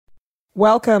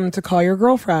Welcome to Call Your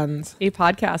Girlfriends, a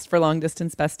podcast for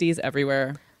long-distance besties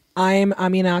everywhere. I'm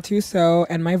Aminatu So,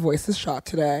 and my voice is shot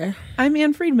today. I'm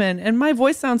Ann Friedman, and my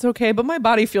voice sounds okay, but my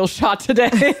body feels shot today.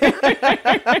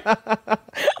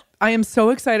 I am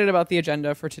so excited about the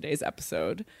agenda for today's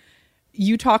episode.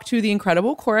 You talked to the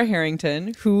incredible Cora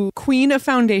Harrington, who, queen of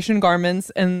foundation garments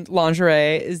and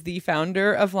lingerie, is the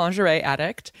founder of Lingerie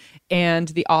Addict and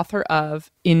the author of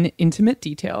In Intimate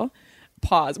Detail.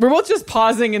 Pause. We're both just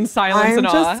pausing in silence and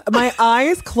awe. My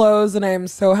eyes closed, and I'm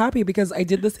so happy because I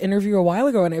did this interview a while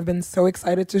ago, and I've been so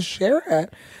excited to share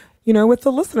it, with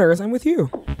the listeners and with you.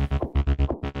 Call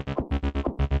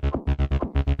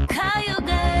your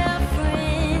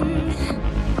girlfriend.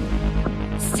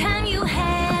 It's time you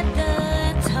had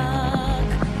the talk.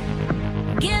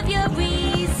 Give your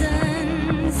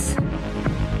reasons.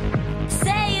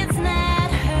 Say it's not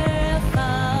her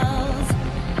fault.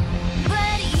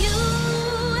 But you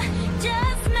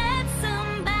just met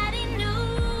somebody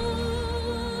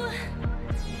new.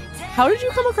 How did you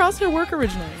come across her work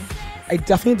originally? I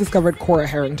definitely discovered Cora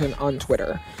Harrington on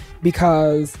Twitter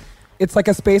because it's like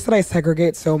a space that I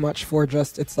segregate so much for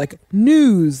it's like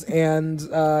news and,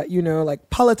 like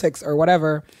politics or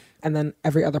whatever. And then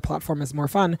every other platform is more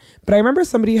fun. But I remember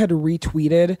somebody had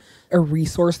retweeted a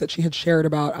resource that she had shared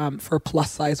about for plus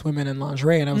size women in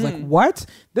lingerie. And I was like, what?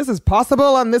 This is possible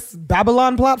on this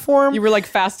Babylon platform? You were like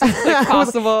fastest click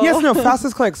possible.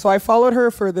 Fastest click. So I followed her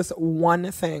for this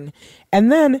one thing.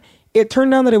 And then it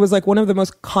turned out that it was like one of the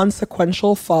most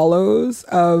consequential follows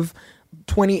of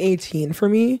 2018 for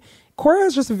me. Cora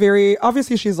is just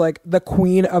obviously she's like the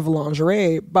queen of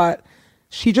lingerie, but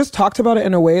she just talked about it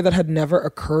in a way that had never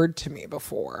occurred to me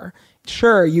before.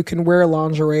 Sure, you can wear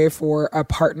lingerie for a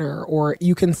partner or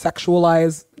you can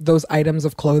sexualize those items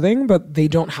of clothing, but they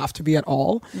don't have to be at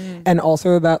all. And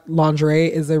also that lingerie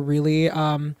is a really,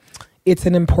 it's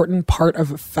an important part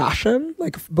of fashion,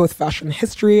 like both fashion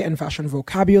history and fashion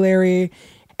vocabulary.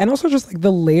 And also just like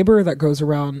the labor that goes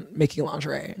around making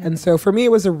lingerie. And so for me,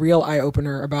 it was a real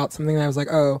eye-opener about something that I was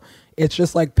like, oh, it's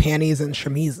just like panties and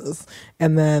chemises.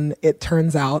 And then it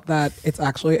turns out that it's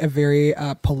actually a very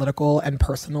political and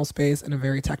personal space and a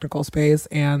very technical space.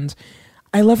 And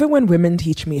I love it when women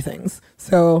teach me things.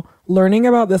 So learning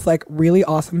about this like really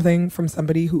awesome thing from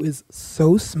somebody who is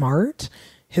so smart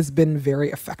has been very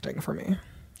affecting for me.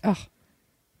 Oh,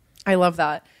 I love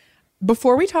that.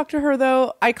 Before we talk to her,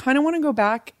 though, I kind of want to go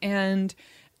back and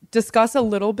discuss a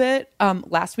little bit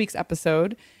last week's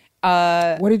episode.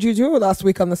 What did you do last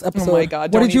week on this episode? Oh my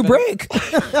God. What did you break?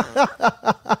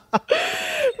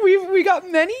 We got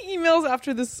many emails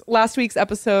after this last week's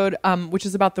episode, which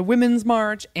is about the Women's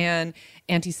March and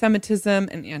anti-Semitism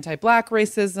and anti-Black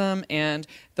racism and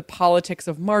the politics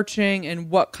of marching and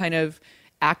what kind of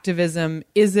activism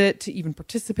is it to even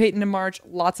participate in a march,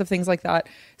 lots of things like that.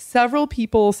 Several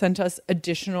people sent us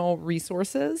additional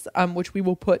resources, which we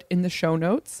will put in the show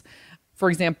notes.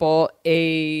 For example,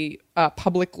 a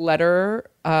public letter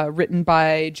written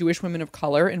by Jewish women of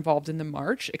color involved in the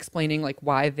march, explaining like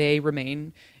why they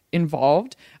remain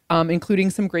involved,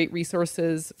 including some great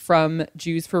resources from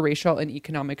Jews for Racial and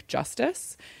Economic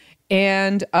Justice,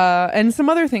 and some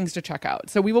other things to check out.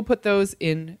 So we will put those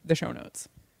in the show notes.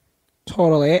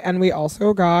 Totally. And we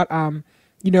also got,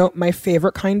 my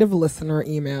favorite kind of listener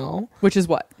email. Which is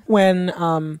what?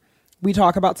 When we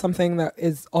talk about something that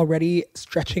is already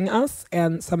stretching us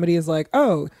and somebody is like,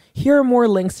 oh, here are more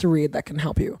links to read that can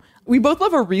help you. We both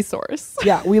love a resource.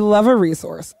 Yeah, we love a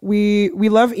resource. We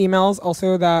love emails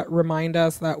also that remind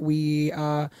us that we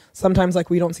sometimes like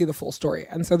we don't see the full story.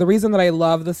 And so the reason that I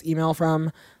love this email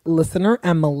from listener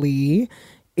Emily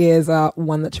is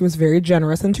one that she was very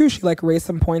generous, and two, she like raised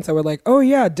some points that were like, oh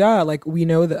yeah, duh, like we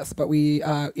know this, but we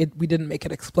didn't make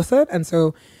it explicit. And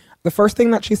so the first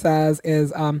thing that she says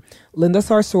is Linda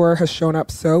Sarsour has shown up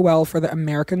so well for the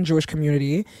American Jewish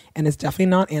community and is definitely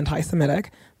not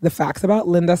anti-Semitic. The facts about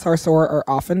Linda Sarsour are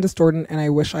often distorted, and I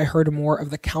wish I heard more of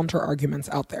the counter arguments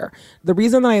out there. The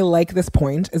reason that I like this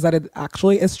point is that it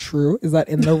actually is true, is that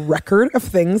in the record of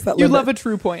things that you love a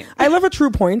true point. I love a true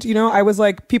point. I was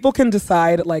like, people can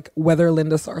decide like whether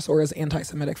Linda Sarsour is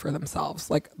anti-Semitic for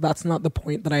themselves. Like that's not the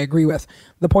point that I agree with.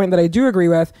 The point that I do agree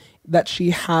with, that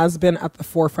she has been at the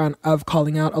forefront of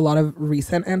calling out a lot of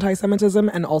recent anti-Semitism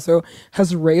and also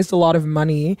has raised a lot of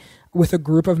money with a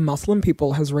group of Muslim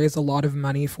people has raised a lot of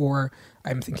money for,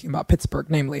 I'm thinking about Pittsburgh,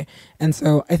 namely. And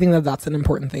so I think that that's an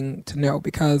important thing to know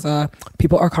because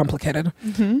people are complicated.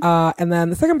 And then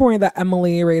the second point that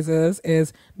Emily raises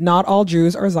is not all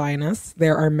Jews are Zionists.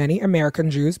 There are many American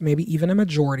Jews, maybe even a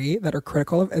majority, that are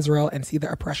critical of Israel and see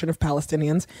the oppression of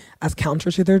Palestinians as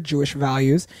counter to their Jewish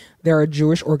values. There are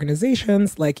Jewish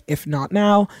organizations like If Not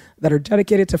Now that are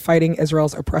dedicated to fighting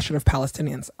Israel's oppression of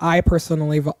Palestinians. I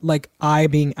personally, I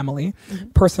being Emily,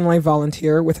 personally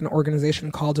volunteer with an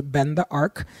organization called Bend the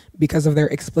Arc because of their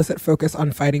explicit focus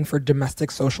on fighting for domestic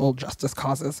social justice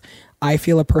causes. I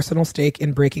feel a personal stake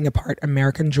in breaking apart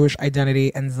American Jewish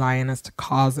identity and Zionist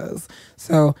causes.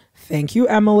 So thank you,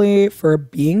 Emily, for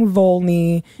being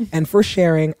Volney and for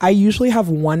sharing. I usually have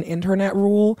one internet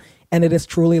rule, and it is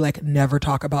truly like never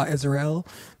talk about Israel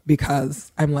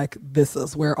because I'm like, this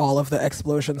is where all of the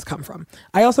explosions come from.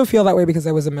 I also feel that way because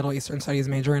I was a Middle Eastern Studies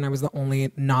major and I was the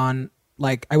only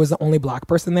I was the only Black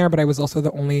person there, but I was also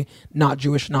the only not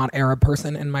Jewish, not Arab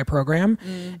person in my program.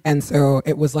 And so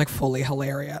it was like fully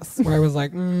hilarious where I was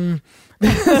like,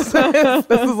 this is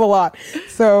a lot.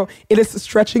 So it is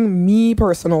stretching me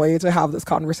personally to have this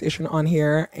conversation on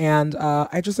here. And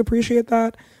I just appreciate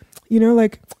that. You know,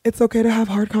 like, it's okay to have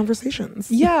hard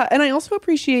conversations. Yeah. And I also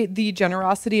appreciate the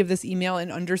generosity of this email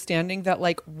and understanding that,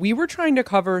 like, we were trying to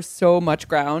cover so much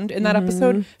ground in that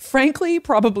episode. Frankly,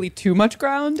 probably too much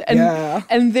ground.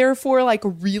 And therefore, like,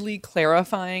 really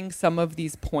clarifying some of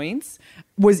these points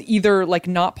was either, like,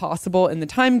 not possible in the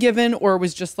time given or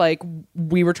was just, like,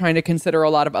 we were trying to consider a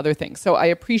lot of other things. So I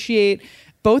appreciate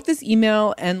both this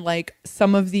email and like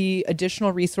some of the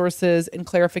additional resources and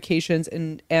clarifications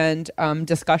and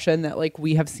discussion that like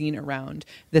we have seen around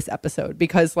this episode,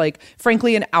 because like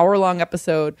frankly an hour-long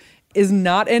episode is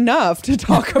not enough to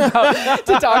talk about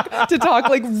to talk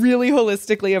like really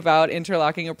holistically about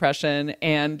interlocking oppression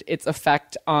and its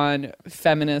effect on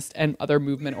feminist and other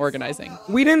movement organizing.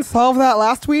 We didn't solve that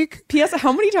last week. P.S.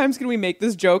 How many times can we make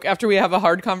this joke after we have a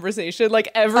hard conversation? Like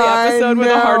every episode with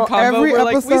a hard combo, we're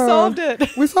like, we solved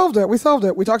it. We solved it. We solved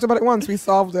it. We talked about it once. We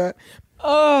solved it.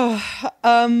 Woo.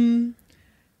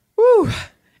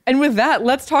 And with that,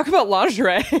 let's talk about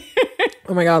lingerie.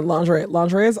 Oh my God, lingerie.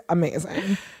 Lingerie is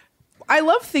amazing. I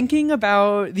love thinking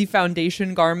about the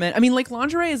foundation garment. I mean, like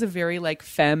lingerie is a very like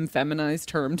feminized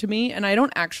term to me, and I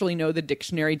don't actually know the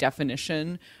dictionary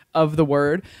definition of the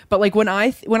word. But like when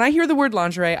I hear the word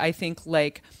lingerie, I think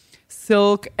like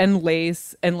silk and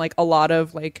lace and like a lot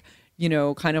of like, you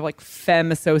know, kind of like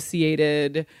femme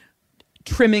associated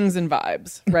trimmings and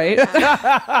vibes, right?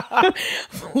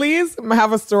 Please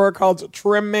have a store called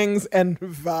Trimmings and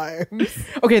Vibes.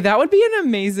 Okay, that would be an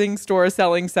amazing store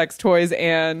selling sex toys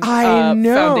and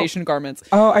foundation garments.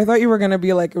 Oh, I thought you were going to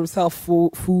be like sell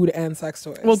food and sex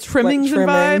toys. Well, trimmings, like,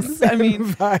 and vibes. I mean,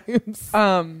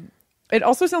 vibes. It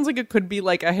also sounds like it could be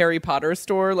like a Harry Potter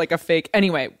store, like a fake.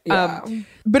 Anyway, Yeah.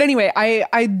 But anyway,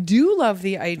 I do love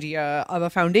the idea of a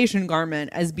foundation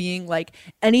garment as being like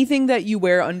anything that you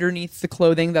wear underneath the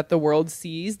clothing that the world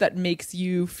sees that makes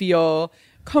you feel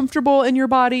comfortable in your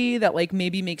body, that like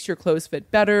maybe makes your clothes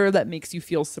fit better, that makes you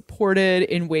feel supported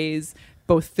in ways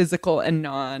both physical and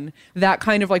non. That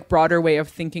kind of like broader way of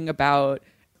thinking about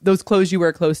those clothes you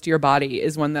wear close to your body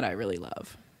is one that I really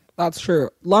love. That's true.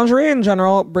 Lingerie in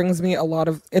general brings me a lot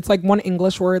of, it's like one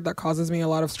English word that causes me a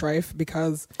lot of strife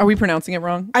because. Are we pronouncing it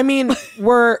wrong? I mean,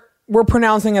 we're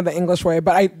pronouncing it the English way,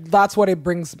 but that's why it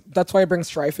brings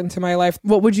strife into my life.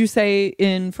 What would you say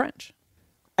in French?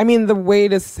 I mean, the way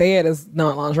to say it is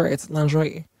not lingerie, it's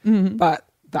lingerie. But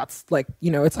that's like,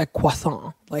 you know, it's like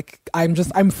croissant. Like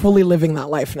I'm fully living that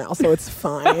life now, so it's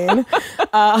fine.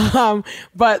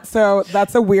 But so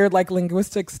that's a weird like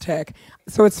linguistics tick.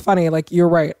 So it's funny, like you're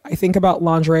right. I think about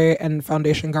lingerie and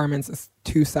foundation garments as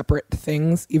two separate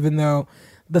things, even though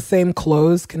the same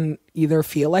clothes can either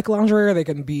feel like lingerie or they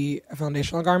can be a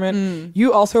foundational garment.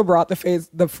 You also brought the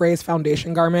phrase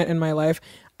foundation garment in my life.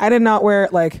 I did not wear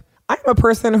like, I'm a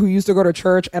person who used to go to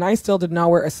church and I still did not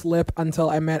wear a slip until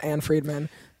I met Anne Friedman.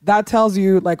 That tells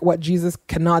you like what Jesus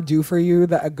cannot do for you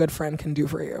that a good friend can do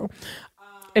for you.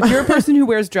 If you're a person who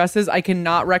wears dresses, I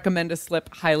cannot recommend a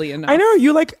slip highly enough. I know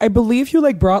you like, I believe you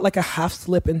like brought like a half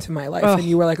slip into my life and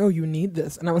you were like, oh, you need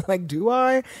this. And I was like, do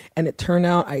I? And it turned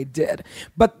out I did.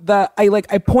 But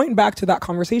I point back to that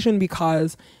conversation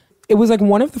because it was like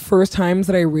one of the first times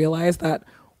that I realized that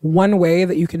one way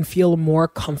that you can feel more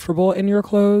comfortable in your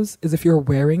clothes is if you're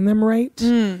wearing them right.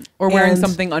 Or wearing And-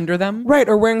 something under them. Right,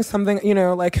 or wearing something,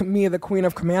 like me, the queen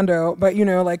of commando, but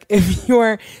like if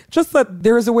you're just that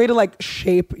there is a way to like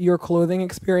shape your clothing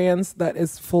experience that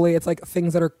is fully, it's like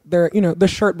things that are there, the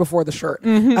shirt before the shirt,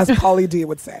 as Polly D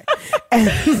would say. And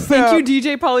Thank you,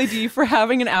 DJ Polly D, for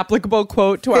having an applicable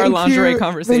quote to our lingerie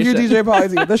conversation. Thank you, DJ Polly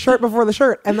D. The shirt before the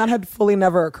shirt. And that had fully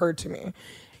never occurred to me.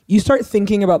 You start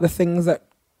thinking about the things that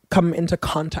come into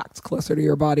contact closer to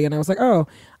your body. And I was like, oh,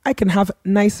 I can have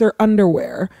nicer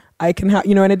underwear. I can have,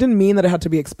 and it didn't mean that it had to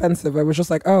be expensive. I was just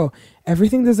like, oh,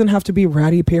 everything doesn't have to be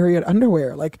ratty period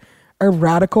underwear. Like a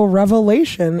radical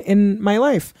revelation in my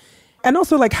life. And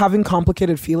also like having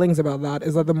complicated feelings about that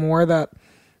is that the more that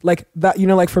like that,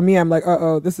 like for me, I'm like,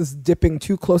 this is dipping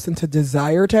too close into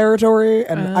desire territory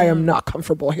and I am not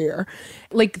comfortable here.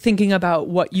 Like thinking about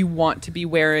what you want to be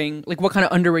wearing, like what kind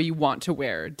of underwear you want to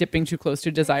wear, dipping too close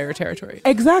to desire territory.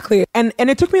 Exactly. And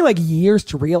it took me like years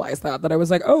to realize that I was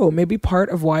like, oh, maybe part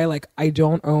of why like I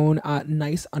don't own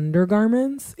nice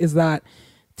undergarments is that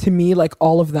to me, like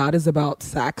all of that is about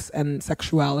sex and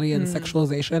sexuality and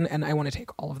sexualization. And I want to take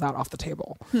all of that off the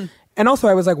table. And also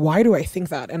I was like, why do I think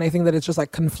that? And I think that it's just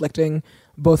like conflicting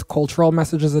both cultural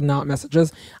messages and not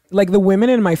messages. Like the women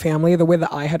in my family, the way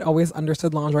that I had always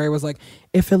understood lingerie was like,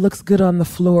 if it looks good on the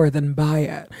floor, then buy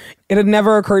it. It had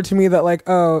never occurred to me that like,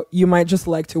 oh, you might just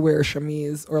like to wear a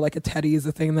chemise or like a teddy is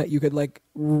a thing that you could like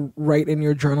write in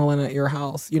your journal and at your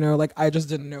house. Like I just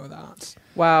didn't know that.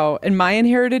 Wow. And my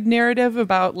inherited narrative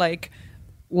about like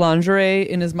lingerie,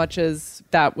 in as much as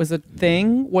that was a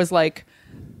thing, was like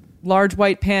large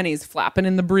white panties flapping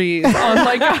in the breeze on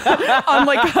like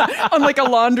on like a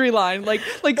laundry line. Like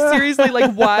seriously,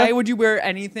 like why would you wear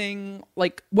anything?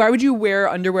 Like why would you wear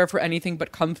underwear for anything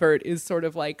but comfort? Is sort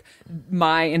of like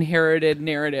my inherited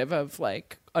narrative of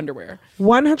like underwear.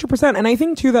 100%. And I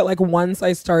think too that like once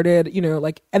I started,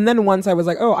 and then once I was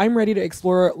like, oh, I'm ready to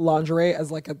explore lingerie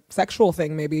as like a sexual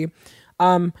thing maybe.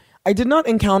 I did not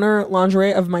encounter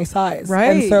lingerie of my size. Right.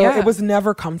 And so yeah. it was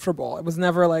never comfortable. It was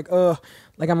never like, ugh.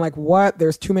 Like I'm like, what?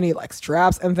 There's too many like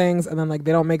straps and things. And then like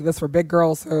they don't make this for big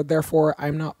girls. So therefore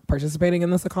I'm not participating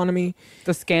in this economy.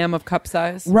 The scam of cup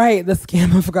size. Right. The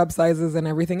scam of cup sizes and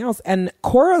everything else. And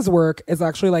Cora's work is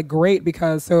actually like great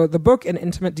because so the book in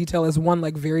intimate detail is one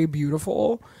like very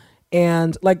beautiful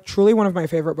and like truly one of my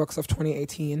favorite books of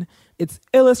 2018. It's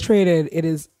illustrated. It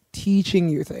is teaching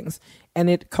you things. And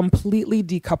it completely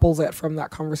decouples it from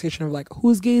that conversation of like,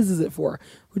 whose gaze is it for?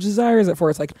 Whose desire is it for?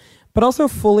 It's like, but also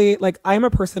fully, like, I'm a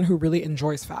person who really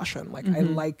enjoys fashion. Like, I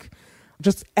like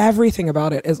just everything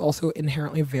about it is also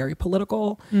inherently very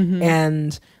political.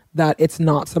 And that it's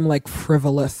not some like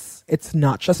frivolous, it's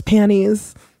not just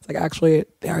panties. It's like, actually,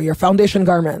 they're your foundation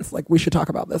garments. Like, we should talk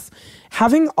about this.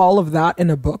 Having all of that in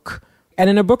a book, and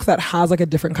in a book that has like a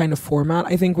different kind of format,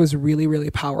 I think was really,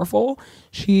 really powerful.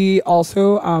 She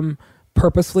also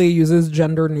purposely uses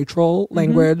gender neutral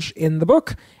language in the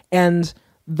book. And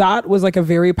that was like a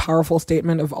very powerful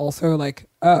statement of also like,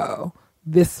 oh,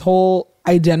 this whole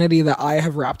identity that I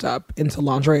have wrapped up into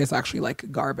lingerie is actually like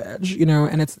garbage,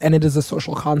 and it is a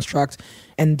social construct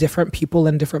and different people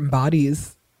and different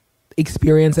bodies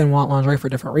experience and want lingerie for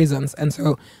different reasons. And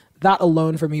so that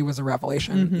alone for me was a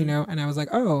revelation, and I was like,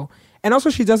 oh, and also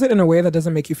she does it in a way that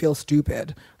doesn't make you feel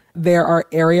stupid. There are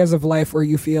areas of life where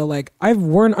you feel like I've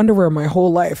worn underwear my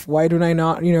whole life. Why don't I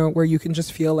not, where you can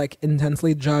just feel like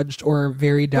intensely judged or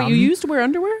very dumb. But you used to wear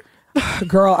underwear?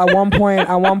 Girl, at one point,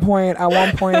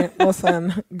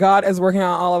 listen, God is working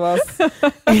on all of us.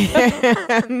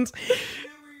 And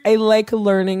I like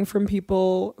learning from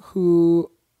people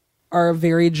who are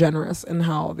very generous in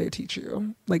how they teach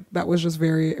you. Like that was just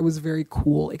it was a very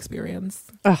cool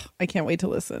experience. Oh, I can't wait to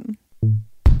listen.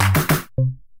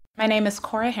 My name is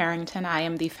Cora Harrington. I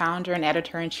am the founder and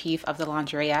editor-in-chief of The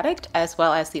Lingerie Addict, as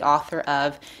well as the author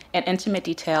of In Intimate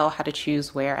Detail, How to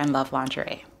Choose, Wear, and Love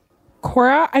Lingerie.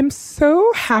 Cora, I'm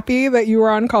so happy that you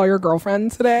were on Call Your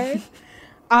Girlfriend today.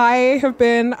 I have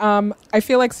been, I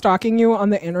feel like stalking you on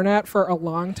the internet for a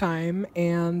long time,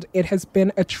 and it has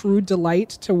been a true delight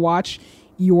to watch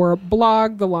your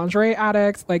blog, The Lingerie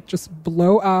Addicts, like just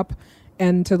blow up,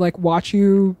 and to like watch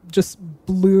you just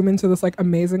bloom into this like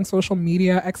amazing social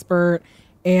media expert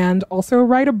and also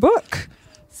write a book.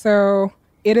 So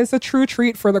it is a true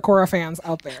treat for the Cora fans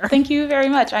out there. Thank you very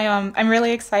much. I'm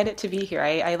really excited to be here.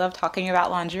 I love talking about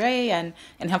lingerie and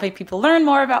helping people learn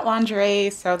more about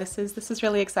lingerie. So this is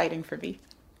really exciting for me.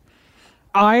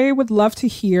 I would love to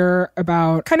hear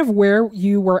about kind of where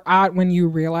you were at when you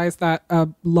realized that a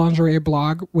lingerie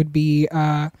blog would be,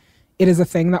 it is a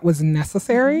thing that was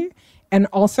necessary. and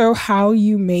also how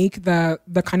you make the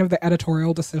kind of the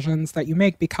editorial decisions that you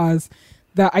make, because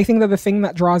I think that the thing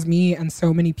that draws me and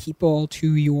so many people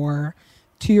to your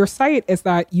site is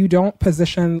that you don't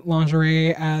position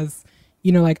lingerie as,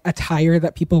 you know, like attire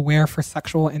that people wear for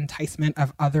sexual enticement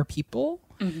of other people.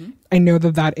 I know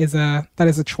that is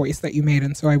a choice that you made,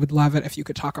 and so I would love it if you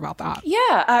could talk about that.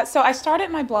 Yeah, so I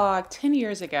started my blog 10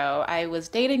 years ago. I was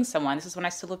dating someone. This is when I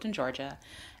still lived in Georgia.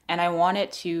 And I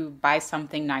wanted to buy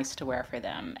something nice to wear for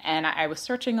them. And I was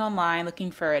searching online, looking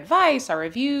for advice or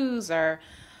reviews or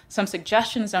some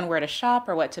suggestions on where to shop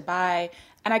or what to buy.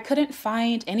 And I couldn't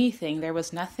find anything. There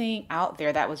was nothing out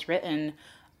there that was written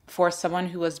for someone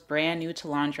who was brand new to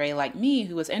lingerie like me,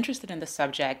 who was interested in the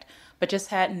subject, but just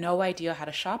had no idea how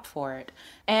to shop for it.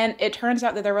 And it turns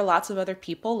out that there were lots of other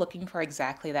people looking for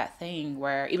exactly that thing,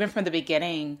 where even from the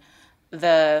beginning,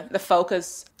 the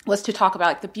focus was to talk about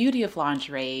like the beauty of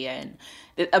lingerie and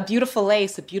a beautiful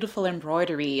lace, a beautiful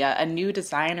embroidery, a new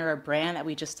designer, a brand that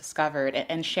we just discovered,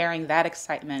 and sharing that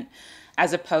excitement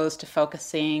as opposed to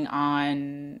focusing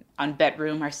on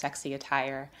bedroom or sexy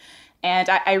attire. And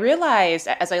I realized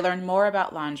as I learned more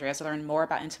about lingerie, as I learned more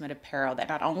about intimate apparel, that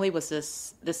not only was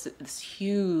this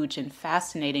huge and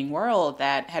fascinating world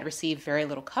that had received very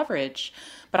little coverage,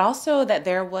 but also that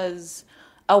there was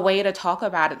a way to talk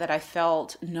about it that I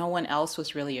felt no one else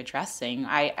was really addressing.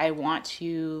 I want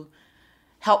to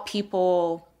help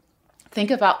people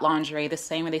think about lingerie the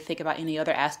same way they think about any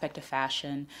other aspect of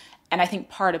fashion. And I think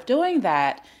part of doing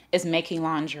that is making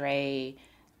lingerie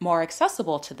more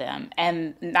accessible to them,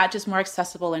 and not just more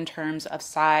accessible in terms of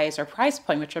size or price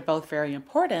point, which are both very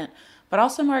important, but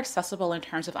also more accessible in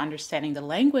terms of understanding the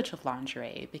language of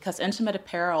lingerie, because intimate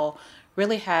apparel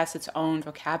really has its own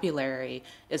vocabulary,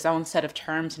 its own set of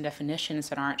terms and definitions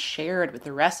that aren't shared with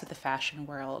the rest of the fashion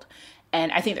world.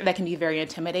 And I think that can be very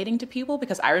intimidating to people,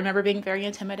 because I remember being very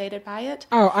intimidated by it.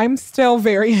 Oh, I'm still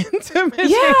very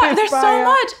intimidated. Yeah, there's by so it.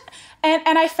 much.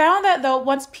 And I found that though,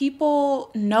 once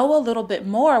people know a little bit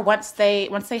more, once they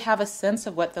have a sense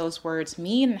of what those words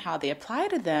mean and how they apply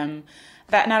to them,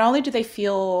 that not only do they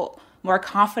feel more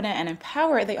confident and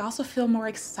empowered, they also feel more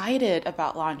excited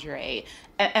about lingerie.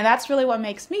 And that's really what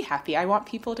makes me happy. I want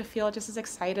people to feel just as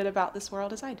excited about this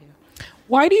world as I do.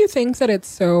 Why do you think that it's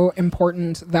so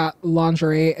important that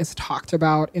lingerie is talked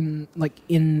about in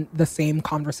the same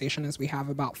conversation as we have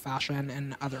about fashion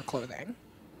and other clothing?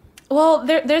 Well,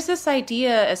 there's this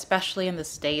idea, especially in the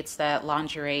States, that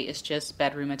lingerie is just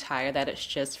bedroom attire, that it's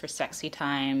just for sexy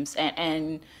times.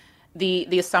 And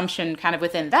the assumption kind of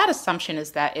within that assumption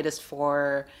is that it is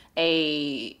for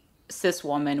a cis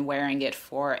woman wearing it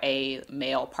for a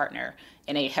male partner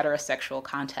in a heterosexual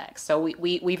context. So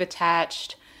we've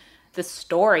attached this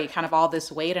story, kind of all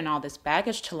this weight and all this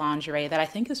baggage to lingerie that I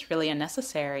think is really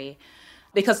unnecessary,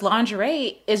 because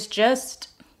lingerie is just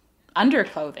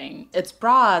underclothing. It's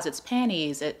bras, it's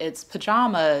panties, it's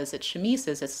pajamas, it's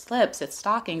chemises, it's slips, it's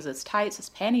stockings, it's tights, it's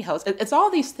pantyhose. It's all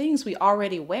these things we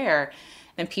already wear,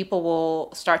 and people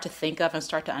will start to think of and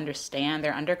start to understand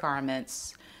their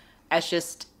undergarments as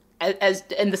just as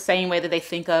in the same way that they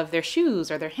think of their shoes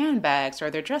or their handbags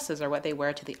or their dresses or what they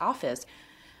wear to the office.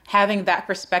 Having that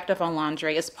perspective on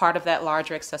lingerie is part of that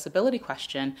larger accessibility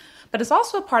question, but it's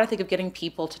also a part, I think, of getting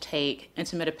people to take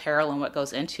intimate apparel and what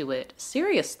goes into it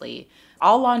seriously.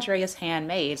 All lingerie is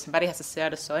handmade. Somebody has to sit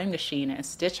at a sewing machine and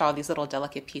stitch all these little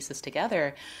delicate pieces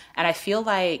together. And I feel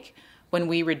like when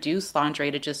we reduce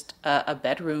lingerie to just a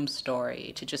bedroom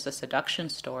story, to just a seduction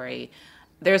story,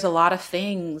 there's a lot of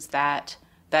things that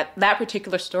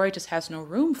particular story just has no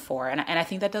room for. And I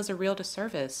think that does a real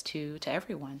disservice to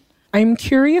everyone. I'm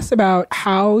curious about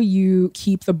how you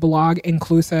keep the blog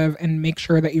inclusive and make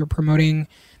sure that you're promoting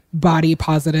body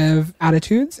positive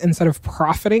attitudes instead of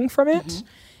profiting from it. Mm-hmm.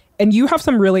 And you have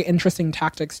some really interesting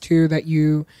tactics too that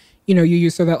you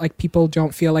use so that like people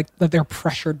don't feel like that they're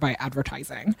pressured by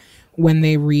advertising when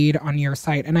they read on your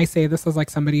site. And I say this as like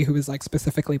somebody who is like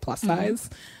specifically plus size.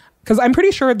 Because I'm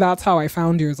pretty sure that's how I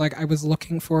found you. Is like I was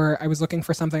looking for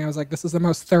something. I was like, this is the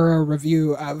most thorough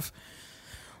review of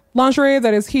lingerie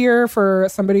that is here for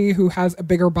somebody who has a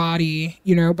bigger body,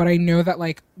 but I know that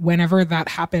like whenever that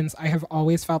happens, I have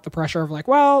always felt the pressure of like,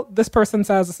 well, this person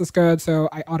says this is good, so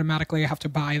I automatically have to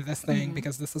buy this thing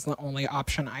because this is the only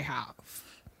option I have.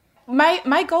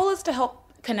 My goal is to help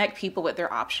connect people with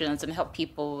their options and help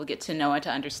people get to know and to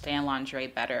understand lingerie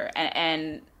better.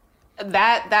 And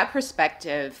that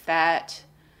perspective, that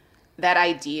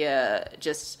idea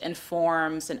just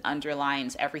informs and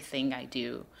underlines everything I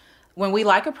do. When we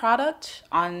like a product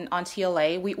on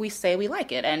TLA, we say we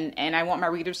like it. And I want my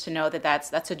readers to know that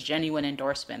that's a genuine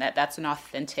endorsement, that's an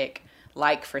authentic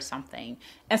like for something.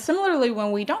 And similarly,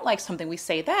 when we don't like something, we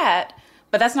say that,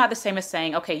 but that's not the same as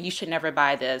saying, okay, you should never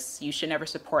buy this, you should never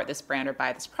support this brand or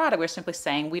buy this product. We're simply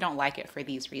saying we don't like it for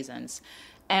these reasons.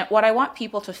 And what I want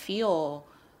people to feel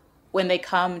when they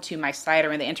come to my site or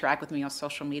when they interact with me on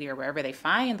social media or wherever they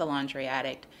find The Laundry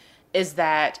Addict is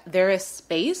that there is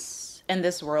space in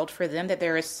this world for them, that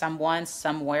there is someone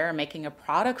somewhere making a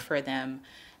product for them.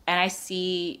 And I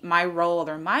see my role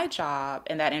or my job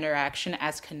in that interaction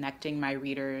as connecting my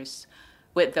readers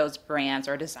with those brands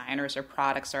or designers or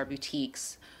products or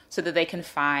boutiques so that they can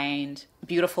find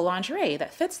beautiful lingerie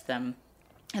that fits them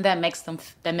and that makes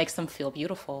them feel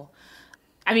beautiful.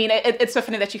 I mean, it's so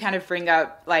funny that you kind of bring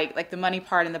up like the money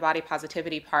part and the body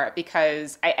positivity part,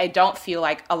 because I don't feel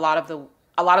like a lot of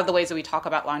the ways that we talk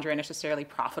about lingerie are necessarily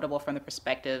profitable from the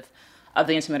perspective of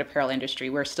the intimate apparel industry.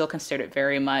 We're still considered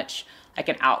very much like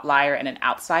an outlier and an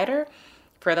outsider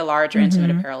for the larger intimate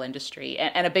apparel industry.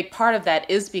 And a big part of that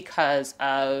is because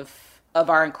of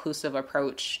our inclusive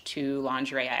approach to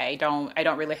lingerie. I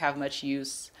don't really have much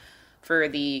use for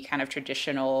the kind of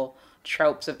traditional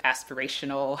tropes of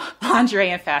aspirational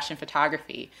lingerie and fashion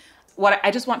photography.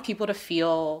 I just want people to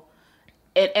feel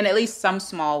in at least some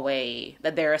small way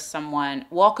that there is someone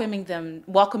welcoming them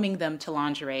to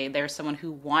lingerie. There's someone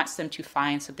who wants them to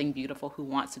find something beautiful, who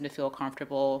wants them to feel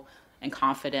comfortable and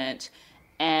confident,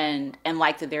 and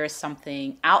like that there is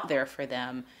something out there for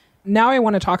them. Now I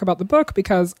want to talk about the book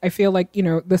because I feel like,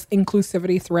 this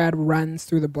inclusivity thread runs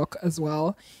through the book as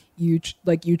well. You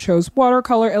chose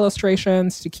watercolor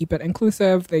illustrations to keep it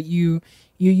inclusive, that you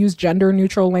use gender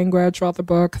neutral language throughout the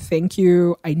book. Thank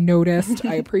you. I noticed.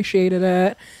 I appreciated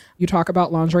it. You talk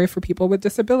about lingerie for people with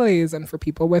disabilities and for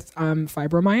people with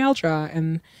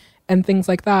fibromyalgia and things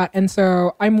like that. And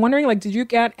so I'm wondering, did you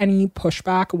get any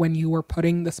pushback when you were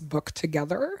putting this book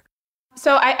together?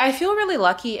 So I feel really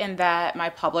lucky in that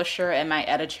my publisher and my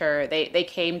editor, they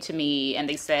came to me and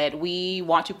they said, we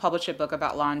want to publish a book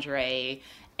about lingerie,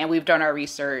 and we've done our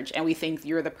research, and we think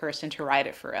you're the person to write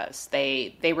it for us.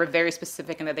 They were very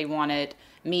specific in that they wanted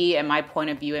me and my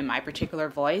point of view and my particular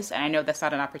voice, and I know that's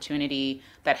not an opportunity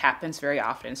that happens very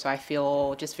often, so I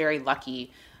feel just very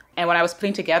lucky. And when I was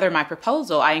putting together my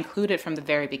proposal, I included from the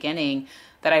very beginning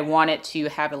that I wanted to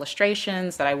have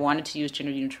illustrations, that I wanted to use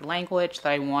gender-neutral language,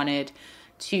 that I wanted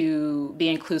to be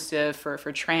inclusive for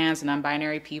trans and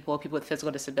non-binary people with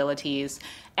physical disabilities.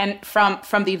 And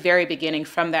from the very beginning,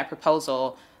 from that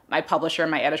proposal, my publisher and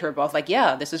my editor were both like,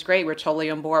 yeah, this is great. We're totally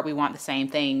on board. We want the same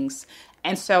things.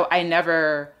 And so I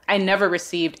never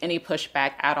received any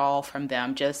pushback at all from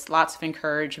them, just lots of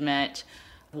encouragement,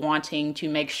 wanting to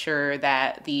make sure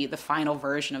that the final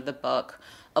version of the book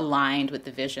aligned with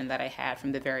the vision that I had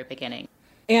from the very beginning.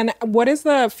 And what is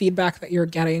the feedback that you're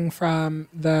getting from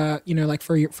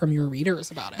from your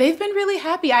readers about it? They've been really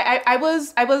happy. I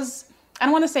was I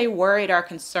don't want to say worried or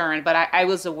concerned, but I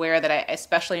was aware that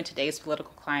especially in today's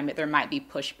political climate, there might be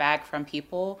pushback from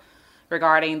people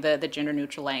regarding the gender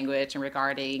neutral language and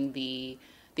regarding the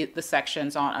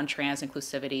sections on trans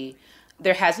inclusivity.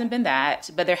 There hasn't been that,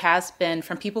 but there has been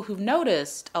from people who've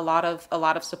noticed a lot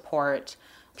of support,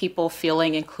 people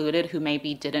feeling included who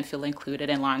maybe didn't feel included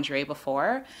in lingerie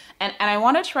before. And I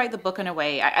wanted to write the book in a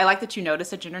way, I like that you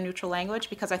notice a gender neutral language,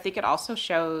 because I think it also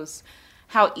shows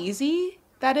how easy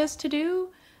that is to do.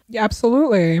 Yeah,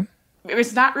 absolutely.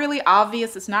 It's not really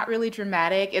obvious. It's not really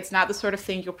dramatic. It's not the sort of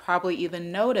thing you'll probably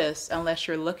even notice unless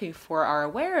you're looking for or are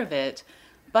aware of it.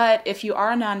 But if you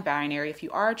are non-binary, if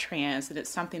you are trans, then it's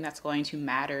something that's going to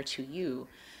matter to you.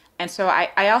 And so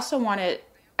I also wanted,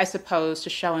 I suppose, to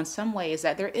show in some ways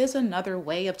that there is another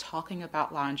way of talking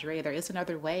about lingerie. There is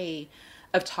another way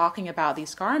of talking about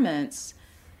these garments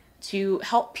to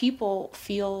help people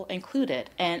feel included.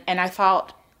 And I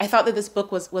thought that this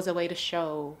book was a way to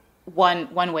show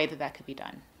one way that could be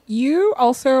done. You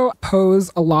also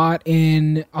pose a lot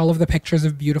in all of the pictures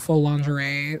of beautiful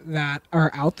lingerie that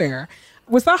are out there.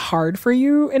 Was that hard for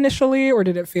you initially, or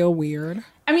did it feel weird?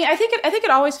 I mean, I think it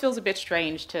always feels a bit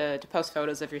strange to post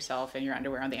photos of yourself in your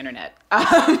underwear on the internet.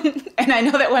 And I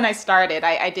know that when I started,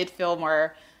 I did feel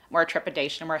more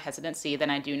trepidation, more hesitancy than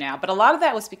I do now. But a lot of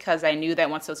that was because I knew that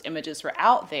once those images were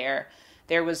out there,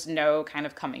 there was no kind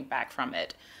of coming back from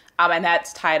it. And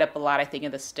that's tied up a lot, I think,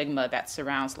 in the stigma that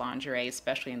surrounds lingerie,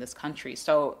 especially in this country.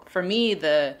 So for me,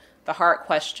 the hard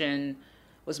question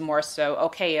was more so,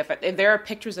 okay, if there are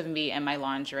pictures of me and my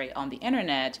lingerie on the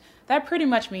internet, that pretty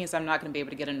much means I'm not going to be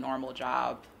able to get a normal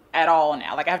job at all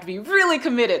now. Like, I have to be really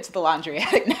committed to the Laundry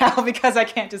Addict now because I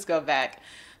can't just go back.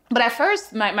 But at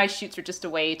first, my shoots were just a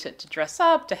way to dress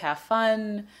up, to have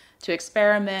fun, to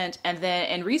experiment. And then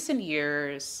in recent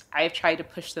years, I've tried to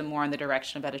push them more in the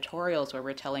direction of editorials where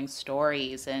we're telling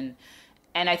stories and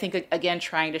I think, again,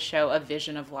 trying to show a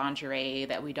vision of lingerie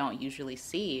that we don't usually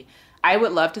see. I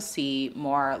would love to see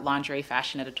more lingerie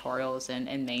fashion editorials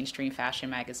in mainstream fashion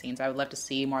magazines. I would love to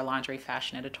see more lingerie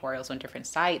fashion editorials on different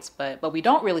sites, but we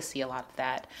don't really see a lot of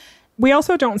that. We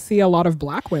also don't see a lot of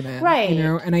Black women, Right. You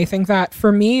know, and I think that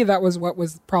for me, that was what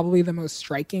was probably the most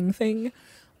striking thing.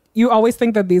 You always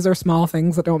think that these are small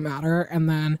things that don't matter, and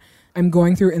then I'm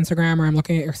going through Instagram or I'm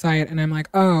looking at your site and I'm like,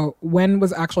 oh, when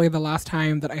was actually the last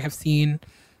time that I have seen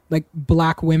like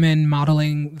Black women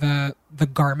modeling the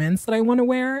garments that I want to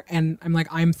wear? And I'm like,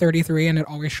 I'm 33 and it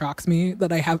always shocks me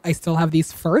that I still have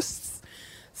these firsts.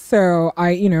 So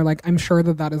I'm sure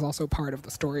that is also part of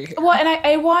the story here. Well, and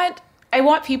I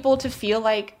want people to feel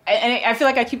like, and I feel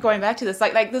like I keep going back to this,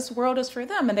 like this world is for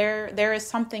them and there is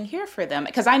something here for them.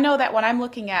 Because I know that when I'm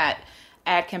looking at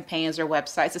ad campaigns or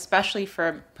websites, especially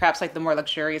for perhaps like the more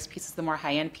luxurious pieces, the more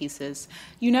high-end pieces,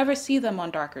 you never see them on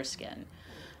darker skin.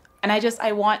 And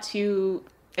I want to,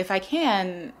 if I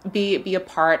can, be a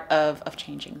part of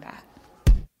changing that.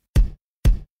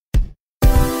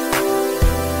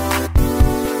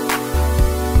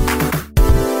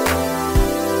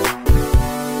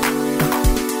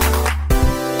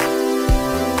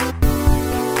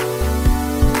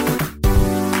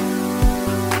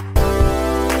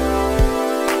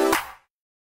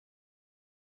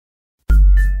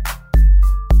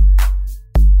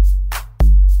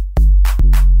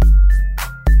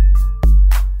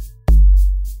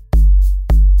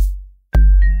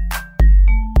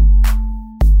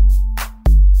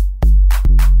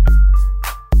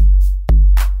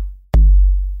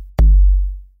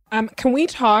 Can we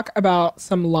talk about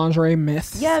some lingerie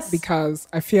myths? Yes. Because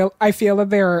I feel that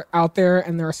they're out there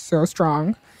and they're so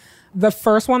strong. The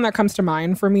first one that comes to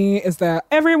mind for me is that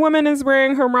every woman is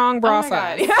wearing her wrong bra Oh my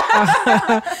size.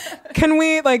 God.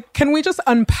 Can we just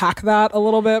unpack that a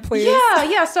little bit, please?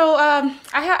 Yeah. So I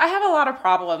have a lot of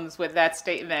problems with that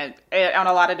statement on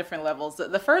a lot of different levels.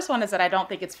 The first one is that I don't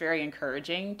think it's very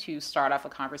encouraging to start off a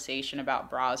conversation about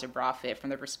bras or bra fit from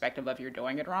the perspective of you're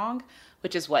doing it wrong,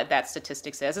 which is what that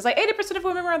statistic says. It's like 80% of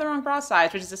women wear the wrong bra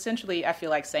size, which is essentially, I feel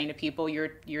like, saying to people,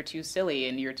 you're too silly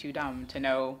and you're too dumb to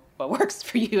know what works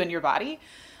for you and your body.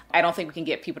 I don't think we can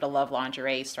get people to love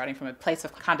lingerie starting from a place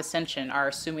of condescension or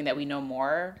assuming that we know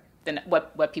more than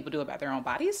what people do about their own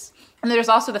bodies. And there's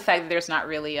also the fact that there's not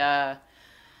really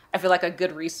I feel like a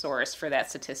good resource for that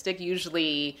statistic.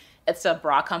 Usually it's a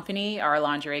bra company or a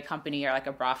lingerie company or like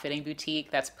a bra fitting boutique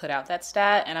that's put out that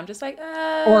stat. And I'm just like,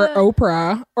 Or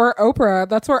Oprah.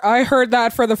 That's where I heard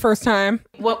that for the first time.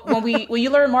 When you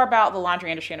learn more about the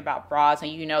laundry industry and about bras,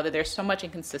 and you know that there's so much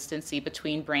inconsistency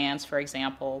between brands, for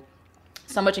example,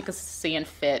 so much inconsistency in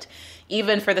fit,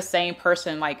 even for the same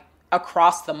person, like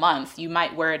across the month, you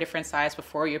might wear a different size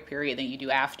before your period than you do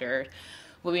after.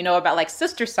 When we know about like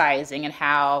sister sizing and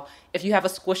how if you have a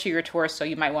squishier torso,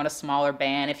 you might want a smaller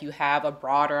band. If you have a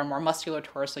broader or more muscular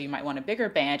torso, you might want a bigger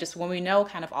band. Just when we know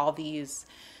kind of all these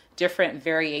different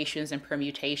variations and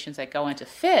permutations that go into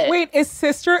fit. Wait, is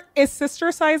sister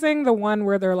sizing the one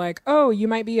where they're like, oh, you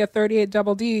might be a 38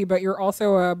 double D, but you're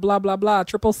also a blah blah blah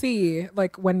triple C?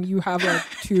 Like when you have like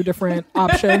two different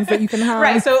options that you can have.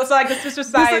 Right. So it's like the sister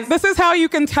size. This is how you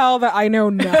can tell that I know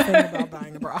nothing about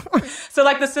buying a bra. So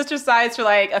like the sister size for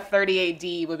like a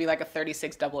 38D would be like a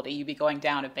 36 double D. You'd be going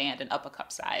down a band and up a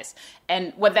cup size.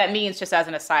 And what that means, just as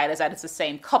an aside, is that it's the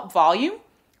same cup volume,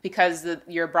 because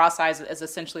your bra size is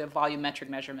essentially a volumetric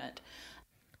measurement.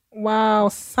 Wow,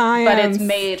 science. But it's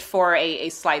made for a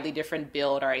slightly different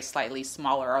build or a slightly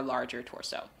smaller or larger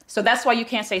torso. So that's why you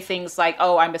can't say things like,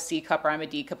 oh, I'm a C cup or I'm a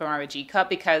D cup or I'm a G cup,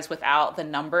 because without the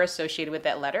number associated with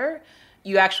that letter,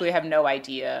 you actually have no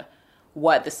idea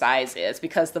what the size is,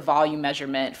 because the volume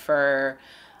measurement for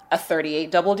a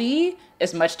 38 double D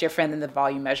is much different than the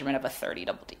volume measurement of a 30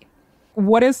 double D.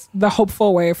 What is the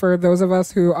hopeful way for those of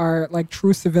us who are like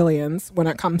true civilians when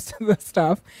it comes to this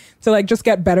stuff to like just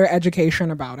get better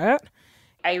education about it?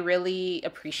 I really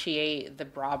appreciate the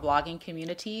bra blogging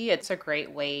community. It's a great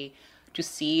way to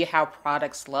see how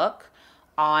products look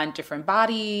on different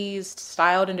bodies,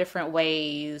 styled in different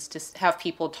ways, to have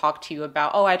people talk to you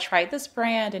about, oh, I tried this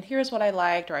brand and here's what I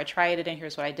liked, or I tried it and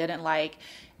here's what I didn't like,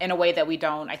 in a way that we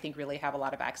don't, I think, really have a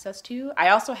lot of access to. I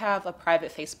also have a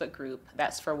private Facebook group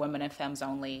that's for women and femmes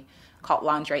only called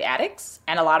Lingerie Addicts,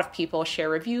 and a lot of people share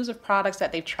reviews of products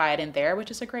that they've tried in there,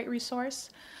 which is a great resource.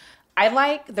 I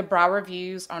like the bra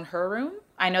reviews on Her Room.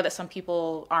 I know that some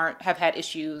people have had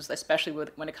issues, especially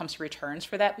when it comes to returns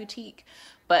for that boutique,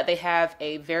 but they have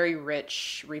a very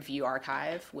rich review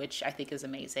archive, which I think is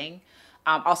amazing.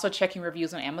 Also, checking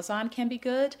reviews on Amazon can be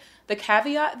good. The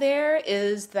caveat there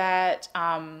is that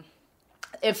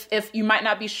if you might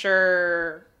not be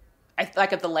sure,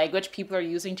 like of the language people are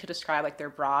using to describe like their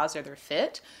bras or their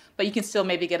fit, but you can still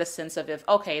maybe get a sense of if,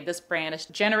 okay, this brand is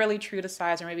generally true to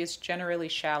size or maybe it's generally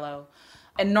shallow.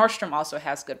 And Nordstrom also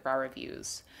has good bra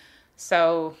reviews.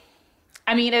 So,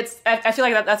 I mean, I feel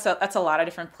like that's a lot of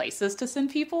different places to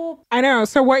send people. I know.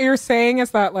 So what you're saying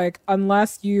is that like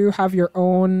unless you have your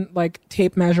own like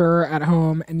tape measure at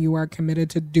home and you are committed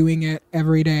to doing it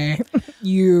every day,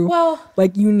 you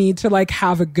need to like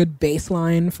have a good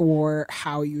baseline for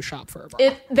how you shop for a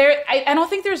bra. I don't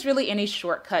think there's really any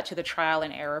shortcut to the trial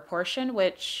and error portion,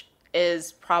 which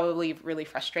is probably really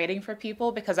frustrating for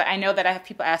people because I know that I have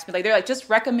people ask me, like, they're like, just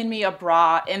recommend me a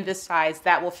bra in this size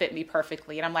that will fit me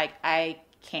perfectly. And I'm like, I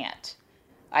can't.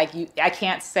 I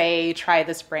can't say try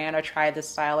this brand or try this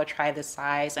style or try this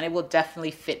size, and it will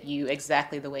definitely fit you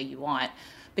exactly the way you want,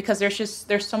 because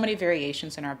there's so many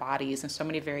variations in our bodies and so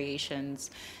many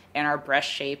variations in our breast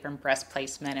shape and breast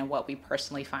placement and what we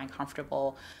personally find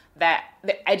comfortable that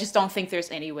I just don't think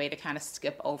there's any way to kind of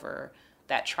skip over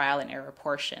that trial and error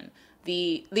portion.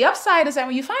 The upside is that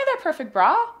when you find that perfect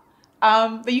bra,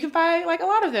 that you can buy like a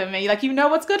lot of them, and like you know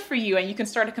what's good for you, and you can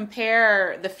start to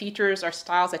compare the features or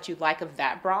styles that you like of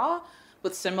that bra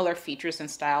with similar features and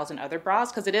styles in other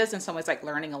bras, because it is in some ways like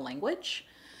learning a language,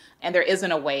 and there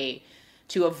isn't a way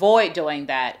to avoid doing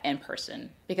that in person,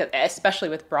 because especially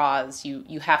with bras,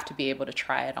 you have to be able to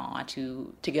try it on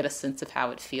to get a sense of how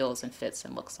it feels and fits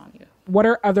and looks on you. What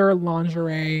are other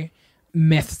lingerie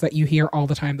myths that you hear all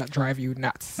the time that drive you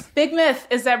nuts? Big myth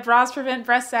is that bras prevent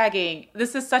breast sagging.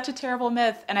 This is such a terrible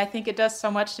myth, and I think it does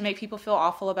so much to make people feel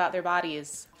awful about their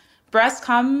bodies. Breasts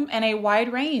come in a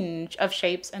wide range of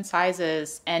shapes and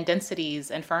sizes and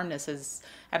densities and firmnesses.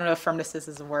 I don't know if firmness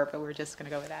is a word, but we're just going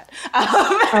to go with that.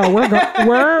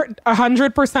 We're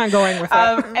 100% going with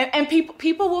it. And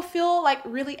people will feel like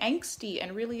really angsty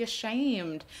and really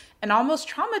ashamed and almost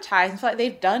traumatized and feel like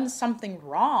they've done something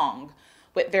wrong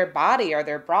with their body or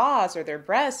their bras or their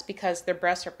breasts because their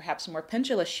breasts are perhaps more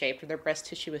pendulous shaped or their breast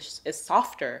tissue is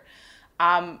softer.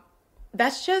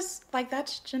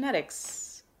 That's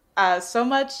genetics. So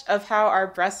much of how our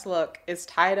breasts look is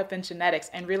tied up in genetics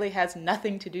and really has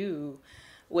nothing to do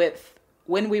with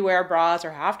when we wear bras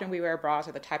or how often we wear bras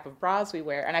or the type of bras we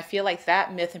wear. And I feel like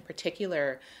that myth in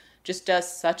particular just does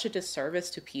such a disservice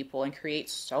to people and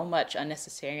creates so much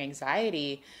unnecessary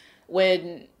anxiety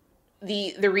when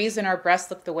the reason our breasts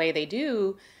look the way they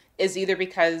do is either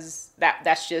because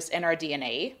that's just in our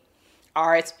DNA,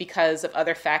 or it's because of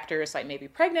other factors like maybe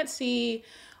pregnancy,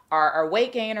 or our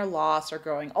weight gain or loss, or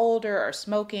growing older, or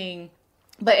smoking.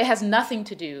 But it has nothing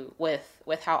to do with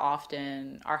how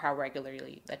often or how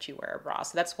regularly that you wear a bra.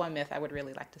 So that's one myth I would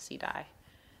really like to see die.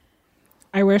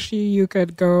 I wish you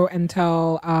could go and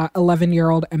tell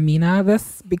 11-year-old Amina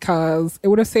this, because it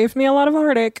would have saved me a lot of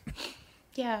heartache.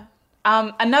 Yeah.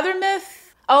 Another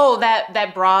myth,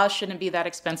 that bras shouldn't be that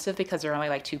expensive because they're only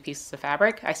like 2 pieces of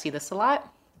fabric. I see this a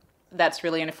lot. That's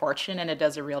really unfortunate, and it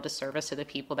does a real disservice to the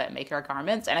people that make our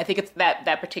garments. And I think it's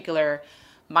that particular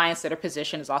mindset or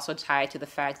position is also tied to the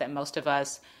fact that most of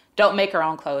us don't make our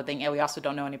own clothing, and we also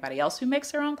don't know anybody else who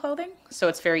makes their own clothing. So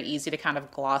it's very easy to kind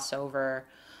of gloss over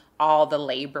all the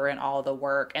labor and all the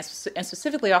work, and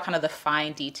specifically all kind of the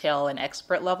fine detail and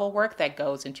expert level work that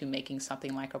goes into making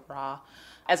something like a bra.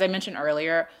 As I mentioned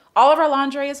earlier, all of our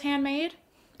lingerie is handmade,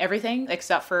 everything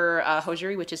except for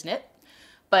hosiery, which is knit.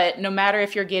 But no matter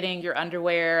if you're getting your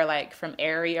underwear like from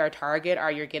Aerie or Target,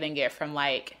 or you're getting it from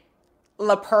like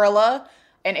La Perla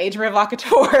and Adrien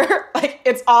Locouture, like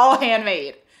it's all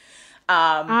handmade.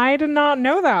 I did not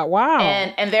know that. Wow.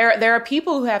 And there are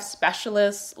people who have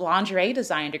specialist lingerie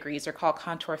design degrees. They're called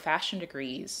contour fashion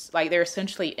degrees. Like they're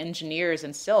essentially engineers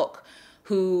in silk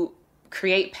who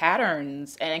create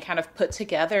patterns and kind of put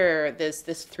together this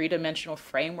 3-dimensional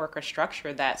framework or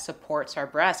structure that supports our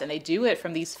breasts. And they do it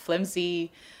from these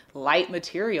flimsy, light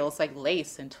materials like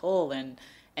lace and tulle and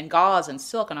gauze and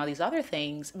silk and all these other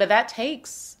things. But that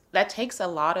takes a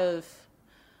lot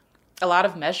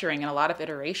of measuring and a lot of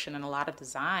iteration and a lot of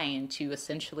design to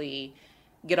essentially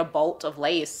get a bolt of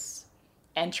lace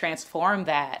and transform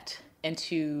that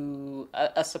into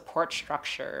a support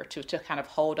structure to kind of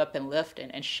hold up and lift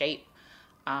and shape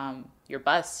your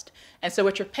bust. And so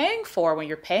what you're paying for when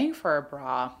you're paying for a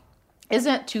bra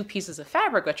isn't 2 pieces of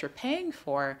fabric. What you're paying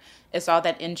for is all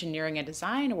that engineering and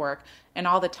design work and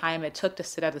all the time it took to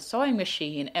sit at a sewing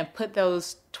machine and put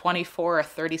those 24 or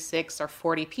 36 or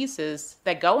 40 pieces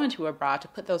that go into a bra, to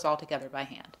put those all together by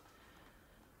hand.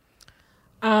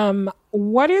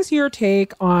 What is your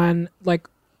take on like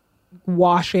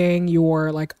washing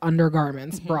your like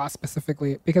undergarments, bra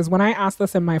specifically? Because when I asked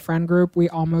this in my friend group, we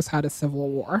almost had a civil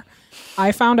war.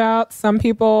 I found out some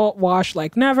people wash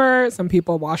like never, some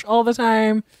people wash all the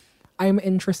time. I'm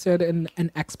interested in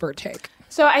an expert take.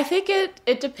 So I think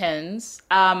it depends.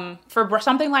 For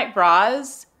something like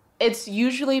bras, it's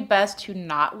usually best to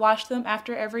not wash them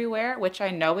after every wear, which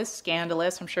I know is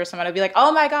scandalous. I'm sure someone will be like,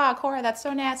 oh my God, Cora, that's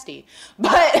so nasty.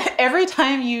 But every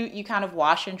time you kind of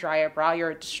wash and dry a bra,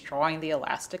 you're destroying the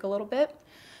elastic a little bit.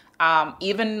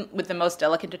 Even with the most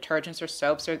delicate detergents or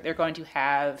soaps, they're going to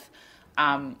have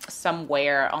some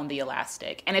wear on the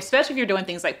elastic. And especially if you're doing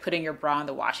things like putting your bra in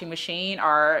the washing machine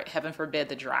or, heaven forbid,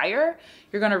 the dryer,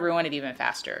 you're going to ruin it even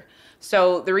faster.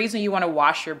 So the reason you want to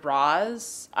wash your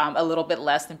bras a little bit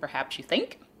less than perhaps you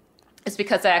think is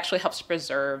because that actually helps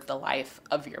preserve the life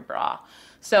of your bra.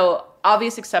 So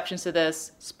obvious exceptions to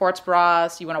this, sports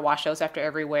bras, you want to wash those after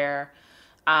every wear.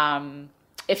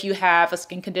 If you have a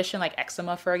skin condition like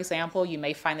eczema, for example, you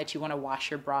may find that you want to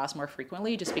wash your bras more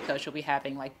frequently just because you'll be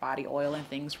having like body oil and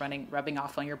things rubbing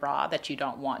off on your bra that you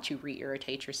don't want to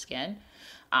re-irritate your skin.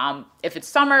 If it's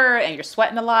summer and you're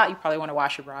sweating a lot, you probably want to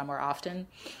wash your bra more often.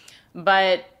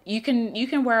 But you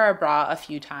can wear a bra a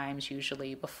few times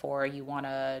usually before you want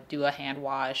to do a hand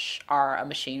wash or a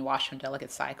machine wash from Delicate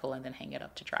Cycle and then hang it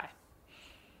up to dry.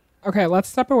 Okay, let's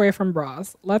step away from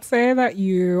bras. Let's say that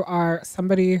you are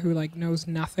somebody who like knows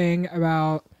nothing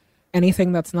about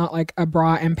anything that's not like a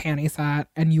bra and panty set,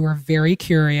 and you are very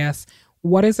curious.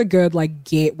 What is a good like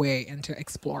gateway into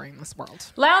exploring this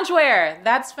world? Loungewear.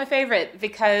 That's my favorite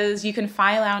because you can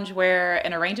find loungewear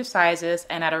in a range of sizes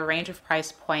and at a range of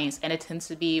price points. And it tends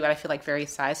to be what I feel like very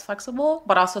size flexible,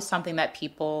 but also something that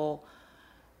people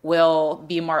will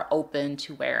be more open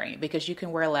to wearing because you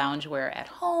can wear loungewear at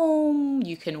home.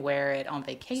 You can wear it on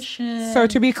vacation. So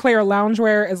to be clear,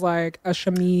 loungewear is like a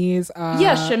chemise.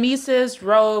 Chemises,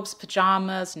 robes,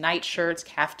 pajamas, nightshirts,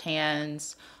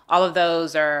 caftans. All of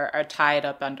those are tied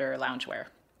up under loungewear.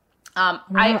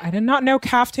 I did not know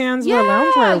caftans were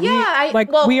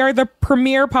loungewear. We are the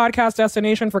premier podcast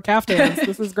destination for caftans.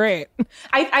 This is great.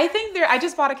 I think I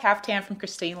just bought a caftan from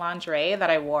Christine Lingerie that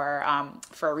I wore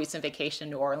for a recent vacation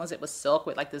in New Orleans. It was silk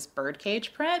with like this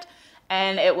birdcage print,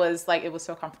 and it was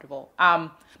so comfortable.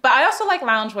 But I also like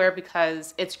loungewear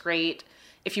because it's great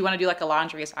if you want to do like a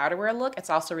lingerie as outerwear look. It's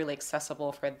also really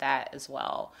accessible for that as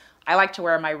well. I like to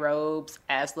wear my robes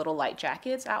as little light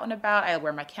jackets out and about. I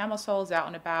wear my camisoles out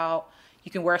and about.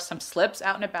 You can wear some slips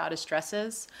out and about as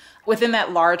dresses. Within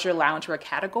that larger loungewear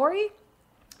category,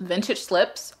 vintage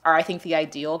slips are, I think, the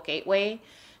ideal gateway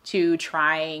to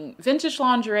trying vintage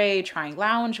lingerie, trying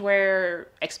loungewear,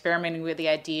 experimenting with the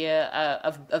idea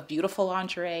of beautiful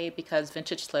lingerie because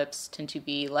vintage slips tend to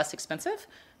be less expensive.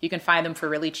 You can find them for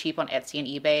really cheap on Etsy and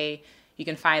eBay. You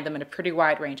can find them in a pretty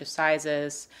wide range of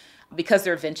sizes. Because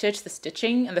they're vintage, the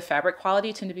stitching and the fabric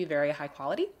quality tend to be very high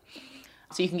quality.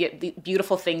 So you can get the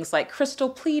beautiful things like crystal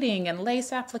pleating and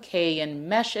lace applique and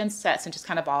mesh insets and just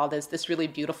kind of all this really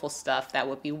beautiful stuff that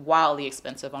would be wildly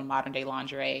expensive on modern day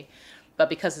lingerie. But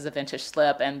because it's a vintage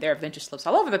slip and there are vintage slips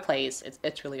all over the place,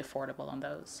 it's really affordable on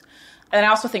those. And I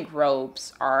also think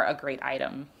robes are a great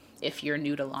item if you're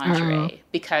new to lingerie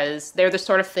because they're the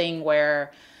sort of thing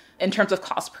where in terms of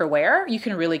cost per wear, you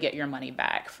can really get your money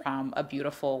back from a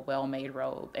beautiful, well-made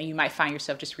robe. And you might find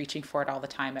yourself just reaching for it all the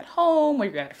time at home, or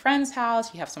you're at a friend's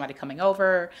house, you have somebody coming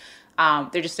over.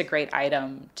 They're just a great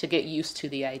item to get used to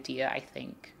the idea, I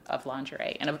think, of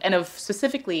lingerie and of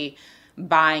specifically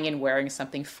buying and wearing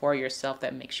something for yourself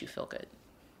that makes you feel good.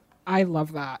 I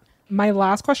love that. My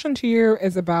last question to you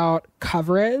is about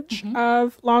coverage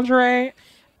of lingerie.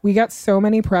 We get so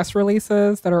many press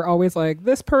releases that are always like,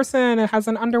 this person has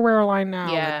an underwear line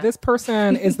now. Yeah. Like, this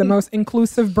person is the most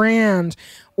inclusive brand.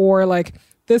 Or like,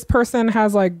 this person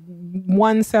has like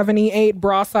 178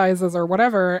 bra sizes or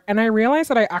whatever. And I realize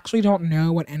that I actually don't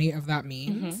know what any of that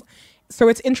means. So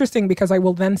it's interesting because I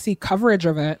will then see coverage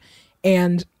of it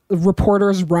and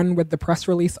reporters run with the press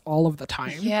release all of the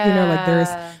time. Yeah. You know, like there's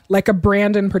like a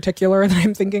brand in particular that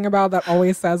I'm thinking about that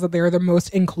always says that they're the most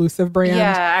inclusive brand.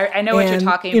 Yeah, I know what you're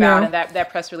talking about, know, and that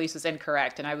press release is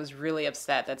incorrect. And I was really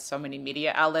upset that so many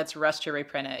media outlets rushed to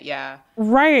reprint it. Yeah.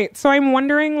 Right. So I'm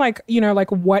wondering, like, you know,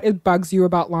 like what it bugs you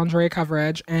about lingerie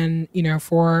coverage, and, you know,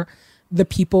 for the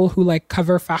people who like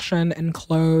cover fashion and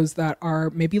clothes that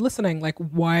are maybe listening, like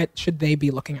what should they be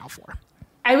looking out for?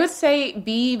 I would say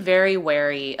be very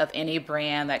wary of any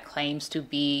brand that claims to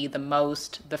be the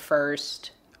most, the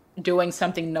first, doing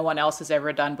something no one else has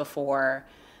ever done before.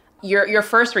 Your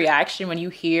first reaction when you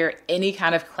hear any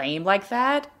kind of claim like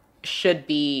that should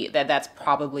be that that's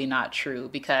probably not true,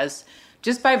 because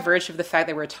just by virtue of the fact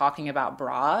that we're talking about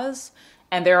bras,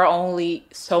 and there are only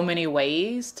so many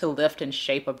ways to lift and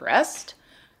shape a breast,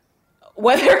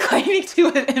 what they're claiming to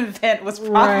invent was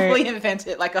probably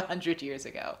invented like 100 years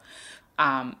ago.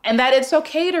 And that it's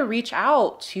okay to reach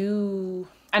out to,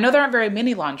 I know there aren't very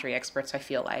many lingerie experts, I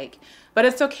feel like, but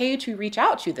it's okay to reach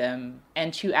out to them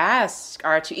and to ask,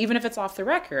 or to, even if it's off the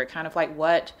record, kind of like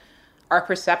what our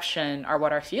perception or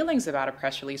what our feelings about a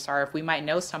press release are, if we might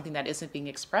know something that isn't being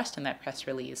expressed in that press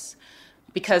release.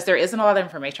 Because there isn't a lot of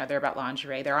information out there about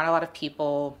lingerie. There aren't a lot of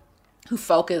people who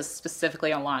focus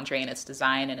specifically on lingerie and its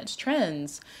design and its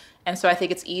trends. And so I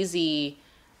think it's easy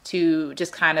to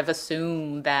just kind of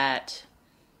assume that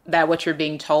what you're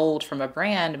being told from a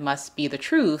brand must be the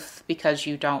truth because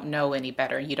you don't know any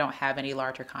better and you don't have any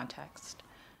larger context.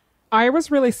 I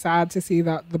was really sad to see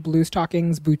that the Blue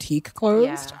Stockings boutique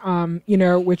closed,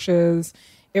 which is,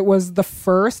 it was the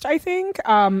first, I think,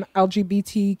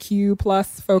 LGBTQ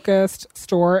plus focused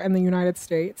store in the United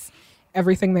States.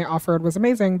 Everything they offered was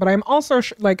amazing, but I'm also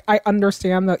I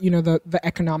understand that, the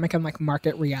economic and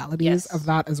market realities of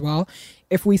that as well.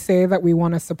 If we say that we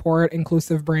want to support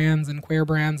inclusive brands and queer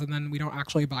brands and then we don't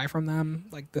actually buy from them,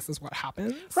 this is what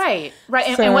happens. Right.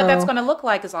 And what that's going to look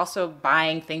like is also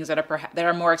buying things that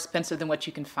are more expensive than what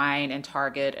you can find in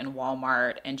Target and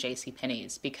Walmart and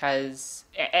JCPenney's, because,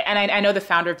 and I know the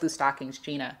founder of Blue Stockings,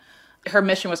 Gina, her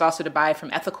mission was also to buy from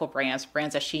ethical brands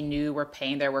that she knew were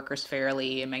paying their workers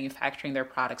fairly and manufacturing their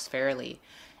products fairly.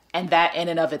 And that in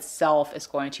and of itself is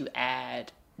going to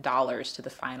add dollars to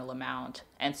the final amount.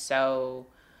 And so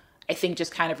I think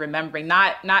just kind of remembering,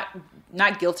 not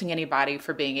guilting anybody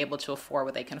for being able to afford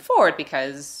what they can afford,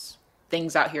 because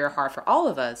things out here are hard for all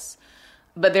of us.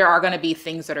 But there are going to be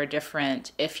things that are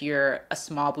different if you're a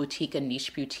small boutique, a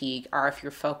niche boutique, or if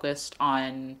you're focused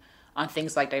on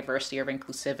things like diversity or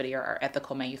inclusivity or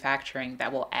ethical manufacturing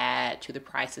that will add to the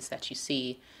prices that you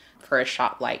see for a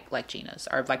shop like Gina's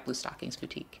or like Blue Stockings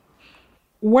Boutique.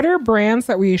 What are brands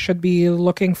that we should be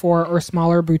looking for, or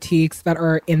smaller boutiques that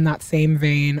are in that same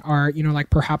vein, are,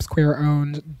 perhaps queer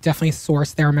owned, definitely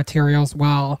source their materials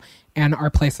well, and are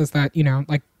places that,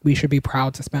 we should be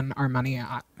proud to spend our money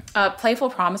at? Playful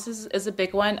Promises is a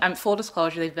big one. Full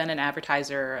disclosure, they've been an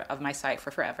advertiser of my site for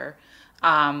forever.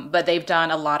 But they've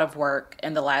done a lot of work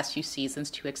in the last few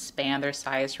seasons to expand their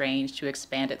size range, to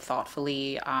expand it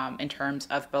thoughtfully in terms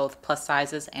of both plus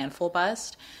sizes and full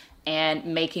bust, and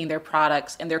making their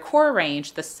products and their core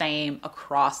range the same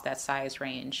across that size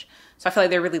range. So I feel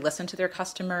like they really listen to their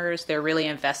customers. They're really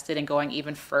invested in going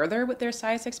even further with their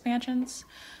size expansions.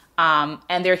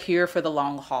 And they're here for the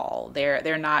long haul.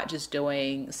 They're not just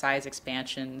doing size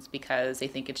expansions because they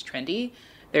think it's trendy.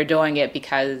 They're doing it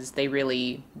because they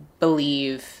really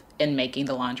believe in making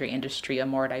the laundry industry a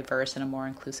more diverse and a more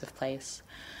inclusive place.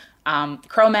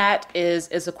 Chromat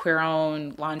is a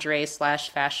queer-owned lingerie /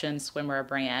 fashion swimwear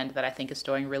brand that I think is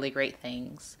doing really great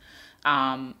things.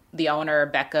 The owner,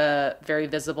 Becca, very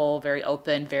visible, very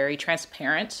open, very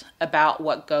transparent about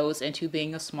what goes into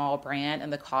being a small brand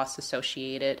and the costs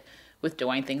associated with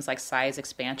doing things like size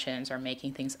expansions or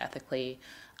making things ethically.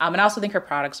 And I also think her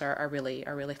products are really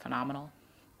phenomenal.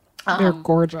 They're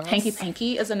gorgeous. Hanky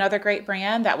Panky is another great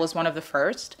brand that was one of the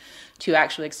first to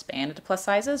actually expand into plus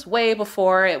sizes way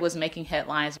before it was making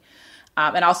headlines.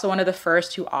 And also one of the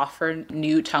first to offer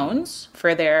nude tones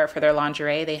for their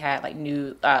lingerie. They had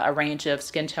a range of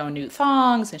skin tone nude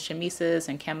thongs and chemises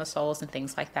and camisoles and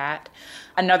things like that.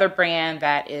 Another brand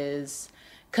that is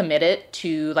committed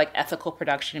to ethical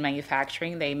production and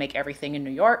manufacturing. They make everything in New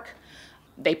York.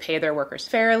 They pay their workers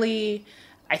fairly.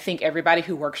 I think everybody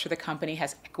who works for the company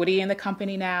has equity in the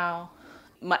company now.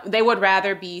 They would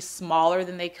rather be smaller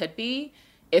than they could be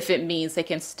if it means they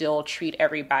can still treat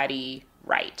everybody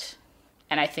right.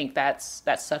 And I think that's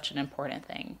such an important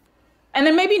thing. And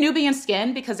then maybe Nubian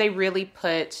Skin, because they really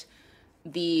put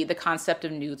the concept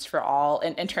of nudes for all,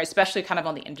 and especially kind of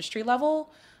on the industry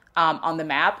level, on the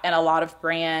map. And a lot of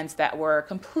brands that were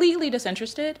completely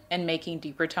disinterested in making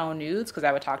deeper tone nudes, because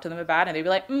I would talk to them about it and they'd be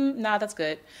like, nah, that's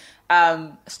good.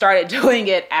 Started doing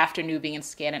it after Nubian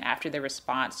Skin and after the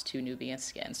response to Nubian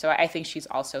Skin. So I think she's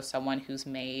also someone who's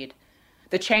made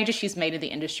the changes she's made in the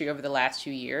industry over the last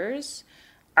few years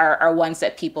are ones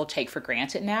that people take for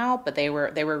granted now, but they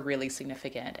were really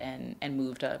significant and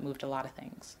moved a lot of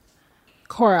things.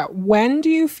 Cora, when do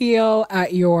you feel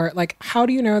at your, how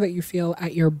do you know that you feel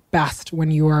at your best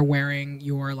when you are wearing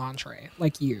your lingerie,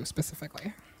 you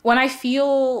specifically? When I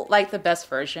feel like the best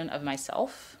version of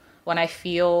myself, when I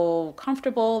feel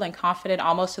comfortable and confident,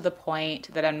 almost to the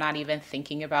point that I'm not even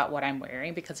thinking about what I'm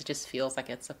wearing because it just feels like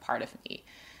it's a part of me.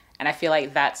 And I feel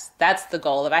like that's the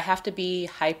goal. If I have to be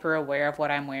hyper aware of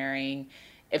what I'm wearing,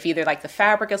 if either like the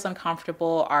fabric is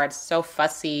uncomfortable or it's so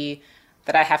fussy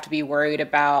that I have to be worried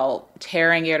about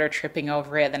tearing it or tripping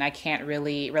over it, then I can't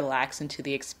really relax into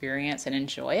the experience and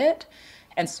enjoy it.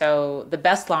 And so the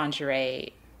best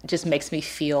lingerie just makes me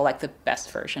feel like the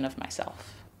best version of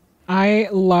myself. I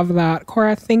love that.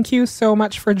 Cora, thank you so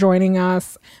much for joining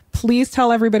us. Please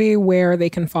tell everybody where they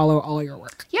can follow all your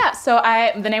work. Yeah, so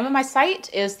the name of my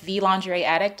site is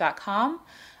thelingerieaddict.com.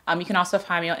 You can also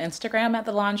find me on Instagram at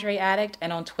The Lingerie Addict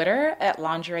and on Twitter at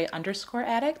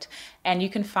lingerie_addict. And you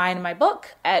can find my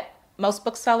book at most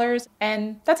booksellers.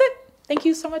 And that's it. Thank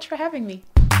you so much for having me.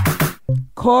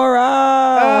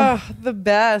 Cora! The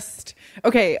best.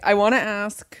 Okay, I want to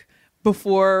ask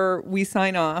before we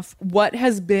sign off, what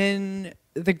has been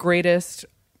the greatest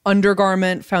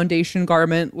undergarment, foundation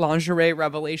garment, lingerie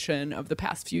revelation of the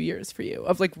past few years for you,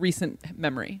 of like recent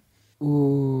memory?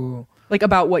 Ooh. Like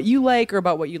about what you like or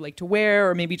about what you like to wear,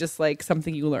 or maybe just like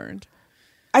something you learned?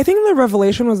 I think the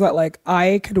revelation was that like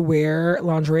I could wear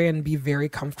lingerie and be very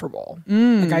comfortable.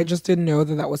 Like I just didn't know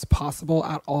that that was possible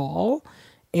at all.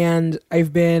 And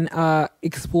I've been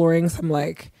exploring some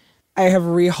like, I have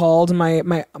rehauled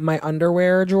my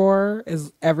underwear drawer.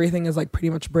 Everything is like pretty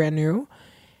much brand new.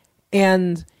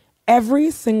 And every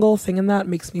single thing in that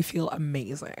makes me feel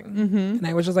amazing. And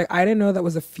I was just like, I didn't know that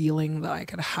was a feeling that I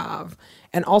could have.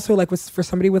 And also like for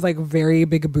somebody with like very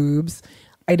big boobs,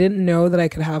 I didn't know that I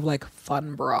could have like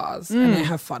fun bras. And I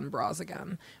have fun bras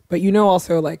again. But you know,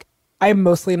 also like I'm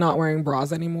mostly not wearing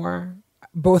bras anymore,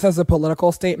 both as a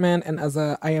political statement and as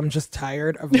I am just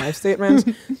tired of life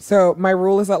statement. So my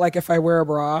rule is that like if I wear a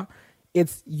bra,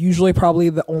 it's usually probably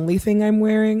the only thing I'm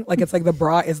wearing. Like it's like the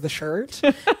bra is the shirt.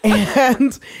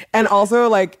 and also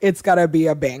like it's gotta be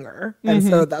a banger. And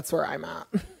so that's where I'm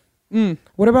at.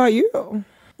 What about you?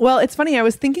 Well, it's funny. I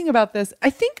was thinking about this. I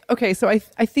think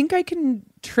I can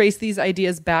trace these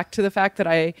ideas back to the fact that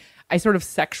I sort of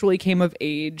sexually came of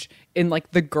age in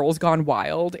like the Girls Gone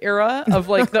Wild era of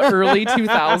like the early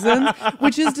 2000s,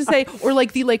 which is to say, or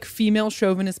like the like female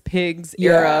chauvinist pigs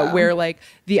era, where like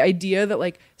the idea that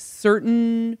like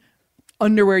certain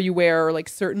underwear you wear or like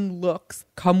certain looks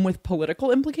come with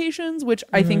political implications, which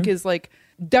I think is like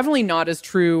definitely not as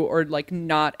true or like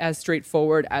not as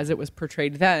straightforward as it was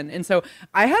portrayed then. And so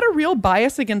I had a real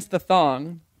bias against the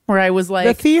thong, where I was like,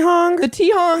 The T-hong? The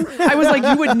T-hong. I was like,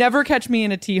 you would never catch me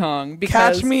in a T-hong.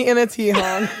 Catch me in a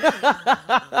T-hong.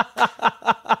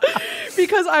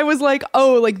 Because I was like,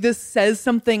 oh, like this says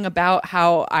something about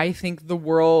how I think the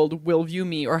world will view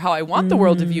me or how I want the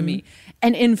world to view me.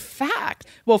 And in fact,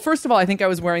 well, first of all, I think I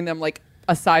was wearing them like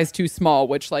a size too small,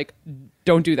 which like,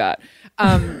 don't do that.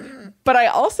 But I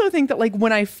also think that like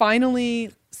when I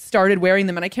finally started wearing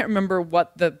them, and I can't remember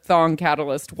what the thong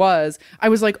catalyst was, I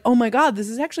was like, oh my God, this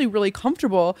is actually really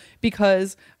comfortable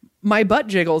because my butt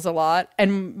jiggles a lot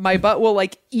and my butt will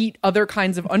like eat other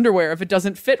kinds of underwear if it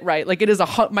doesn't fit right. Like it is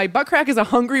my butt crack is a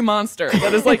hungry monster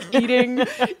that is like eating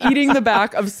the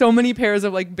back of so many pairs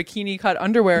of like bikini cut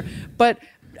underwear. But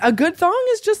a good thong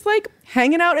is just like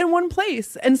hanging out in one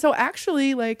place. And so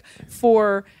actually like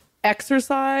for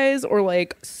exercise or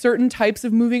like certain types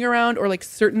of moving around or like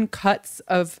certain cuts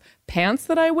of pants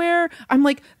that I wear, I'm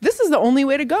like, this is the only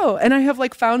way to go. And I have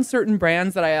like found certain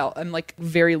brands that I'm like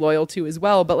very loyal to as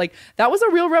well. But like that was a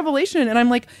real revelation. And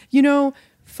I'm like, you know,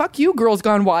 fuck you, Girls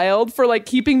Gone Wild, for like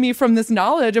keeping me from this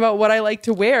knowledge about what I like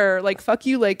to wear. Like fuck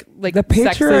you, like the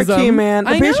patriarchy, sexism. man.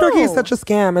 The patriarchy is such a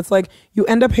scam. It's like you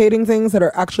end up hating things that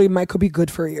are actually could be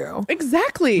good for you.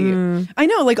 Exactly. I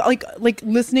know. Like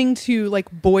listening to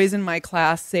like boys in my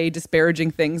class say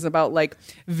disparaging things about like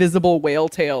visible whale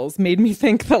tails made me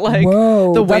think that like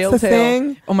Whoa, the whale that's the tail.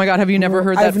 thing? Oh my God, have you never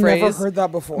heard that I've phrase? never heard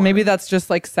that before. Maybe that's just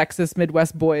like sexist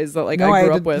Midwest boys that like No, I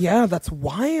grew up with. Yeah, that's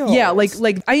wild. Yeah, like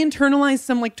I internalized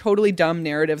some like totally dumb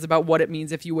narratives about what it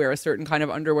means if you wear a certain kind of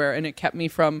underwear, and it kept me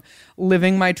from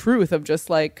living my truth of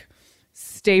just like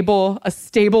a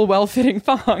stable, well-fitting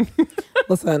thong.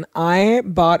 Listen, I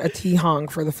bought a T-hong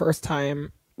for the first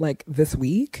time like this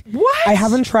week. What? I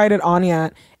haven't tried it on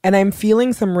yet, and I'm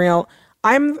feeling some real.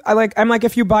 I'm like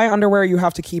if you buy underwear, you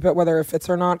have to keep it whether it fits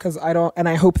or not, because I don't, and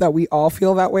I hope that we all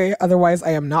feel that way. Otherwise, I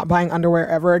am not buying underwear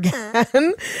ever again.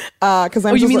 Because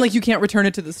you mean like you can't return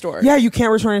it to the store? Yeah, you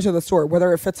can't return it to the store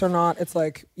whether it fits or not. It's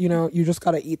like, you know, you just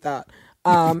got to eat that.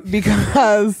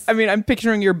 Because I mean, I'm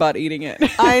picturing your butt eating it.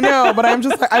 I know, but I'm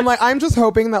just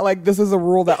hoping that like this is a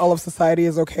rule that all of society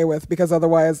is okay with, because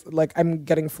otherwise like I'm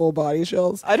getting full body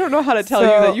chills. I don't know how to tell you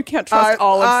that you can't trust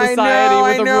all of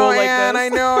society with a rule like this. I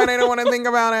know, and I don't want to think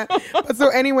about it. But so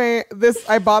anyway,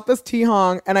 I bought this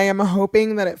T-hong and I am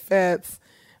hoping that it fits.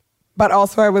 But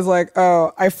also I was like,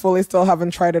 oh, I fully still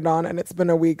haven't tried it on and it's been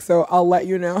a week. So I'll let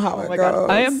you know how it goes. God.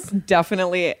 I am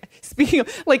definitely, speaking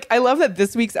of, like, I love that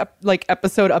this week's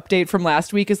episode update from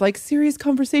last week is like serious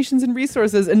conversations and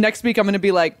resources. And next week I'm going to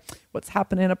be like, what's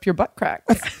happening up your butt crack?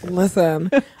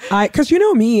 Listen, because you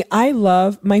know me, I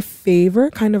love my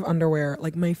favorite kind of underwear.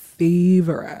 Like my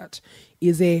favorite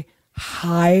is a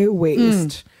high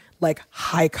waist, like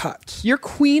high cut. You're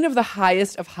queen of the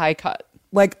highest of high cut.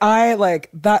 Like I like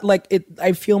that, like it,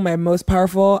 I feel my most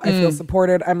powerful. I feel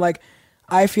supported. I'm like,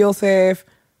 I feel safe.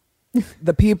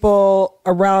 The people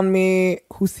around me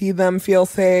who see them feel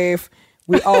safe.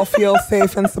 We all feel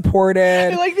safe and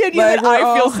supported. I like the idea that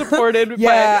I feel supported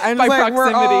by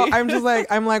proximity.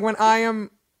 I'm like, when I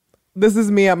am, this is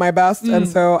me at my best. And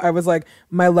so I was like,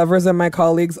 my lovers and my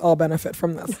colleagues all benefit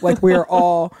from this. Like we are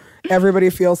all, everybody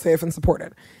feels safe and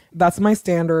supported. That's my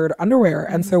standard underwear.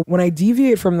 And so when I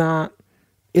deviate from that,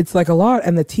 it's like a lot.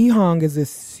 And the T-hong is a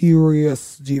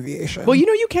serious deviation. Well, you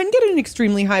know, you can get an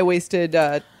extremely high-waisted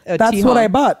That's T-hong. what I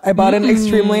bought. I bought an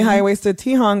extremely high-waisted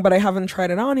T-hong, but I haven't tried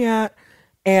it on yet.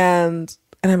 And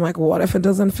I'm like, what if it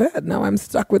doesn't fit? Now I'm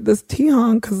stuck with this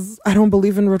T-hong because I don't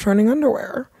believe in returning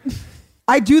underwear.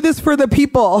 I do this for the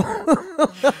people.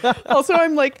 Also,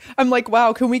 I'm like,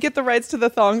 wow, can we get the rights to the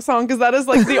thong song? Because that is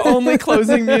like the only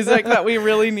closing music that we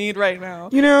really need right now.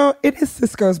 You know, it is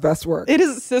Cisco's best work. It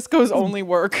is Cisco's only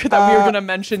work that we were going to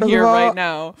mention here right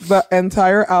now. The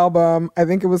entire album, I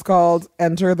think it was called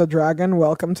Enter the Dragon,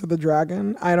 Welcome to the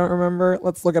Dragon. I don't remember.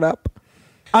 Let's look it up.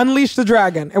 Unleash the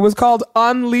Dragon. It was called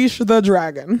Unleash the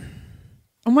Dragon.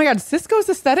 Oh my God, Cisco's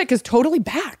aesthetic is totally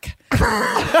back.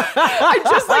 I'm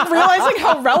just like realizing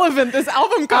how relevant this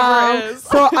album cover is.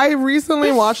 So I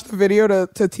recently watched the video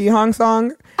to T-hong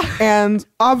song, and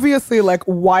obviously like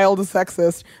wild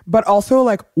sexist, but also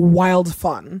like wild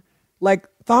fun. Like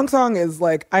thong song is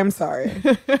like, I'm sorry.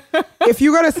 If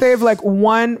you gotta save like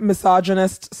one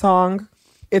misogynist song,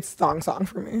 it's thong song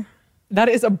for me. That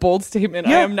is a bold statement.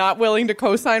 Yeah. I am not willing to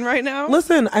co-sign right now.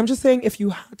 Listen, I'm just saying if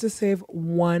you had to save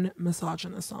one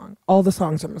misogynist song, all the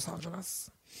songs are misogynist.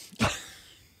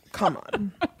 Come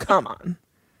on.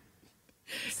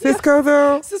 Cisco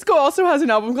though. Cisco also has an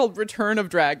album called Return of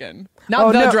Dragon.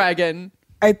 Not Dragon.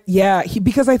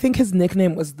 Because I think his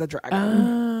nickname was the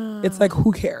Dragon. It's like,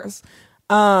 who cares?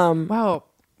 Wow.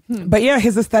 But yeah,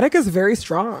 his aesthetic is very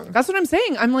strong. That's what I'm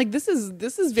saying. I'm like, this is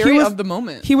very of the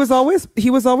moment. He was always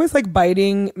like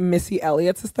biting Missy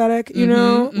Elliott's aesthetic, you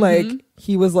know? Like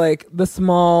he was like the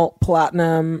small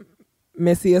platinum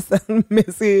misdemeanor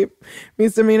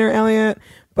Elliott.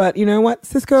 But you know what,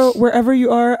 Cisco, wherever you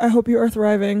are, I hope you are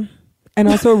thriving. And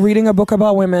also reading a book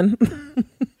about women.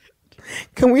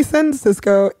 Can we send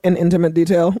Cisco in intimate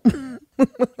detail?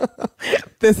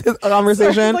 This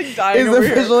conversation is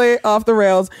officially off the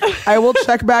rails. I will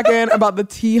check back in about the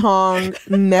T-hong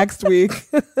next week.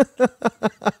 I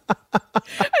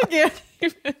can't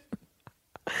even.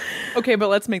 Okay, but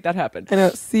let's make that happen. I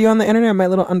know. See you on the internet, my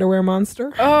little underwear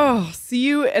monster. Oh, see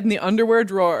you in the underwear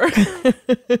drawer.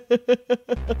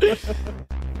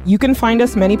 You can find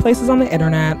us many places on the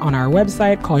internet, on our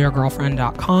website,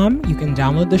 callyourgirlfriend.com. You can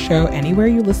download the show anywhere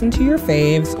you listen to your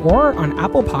faves, or on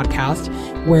Apple Podcast,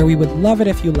 where we would love it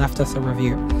if you left us a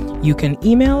review. You can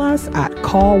email us at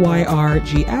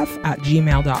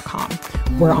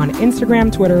callyrgf@gmail.com. We're on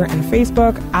Instagram, Twitter, and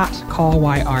Facebook at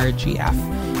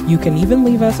callyrgf. You can even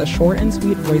leave us a short and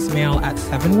sweet voicemail at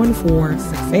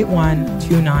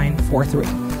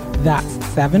 714-681-2943. That's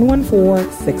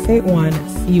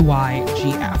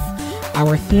 714-681-CYGF.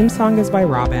 Our theme song is by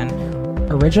Robin.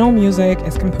 Original music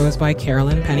is composed by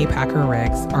Carolyn Pennypacker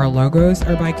Riggs. Our logos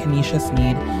are by Kenesha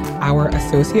Sneed. Our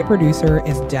associate producer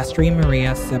is Destry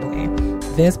Maria Sibley.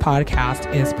 This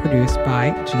podcast is produced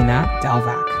by Gina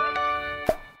Delvac.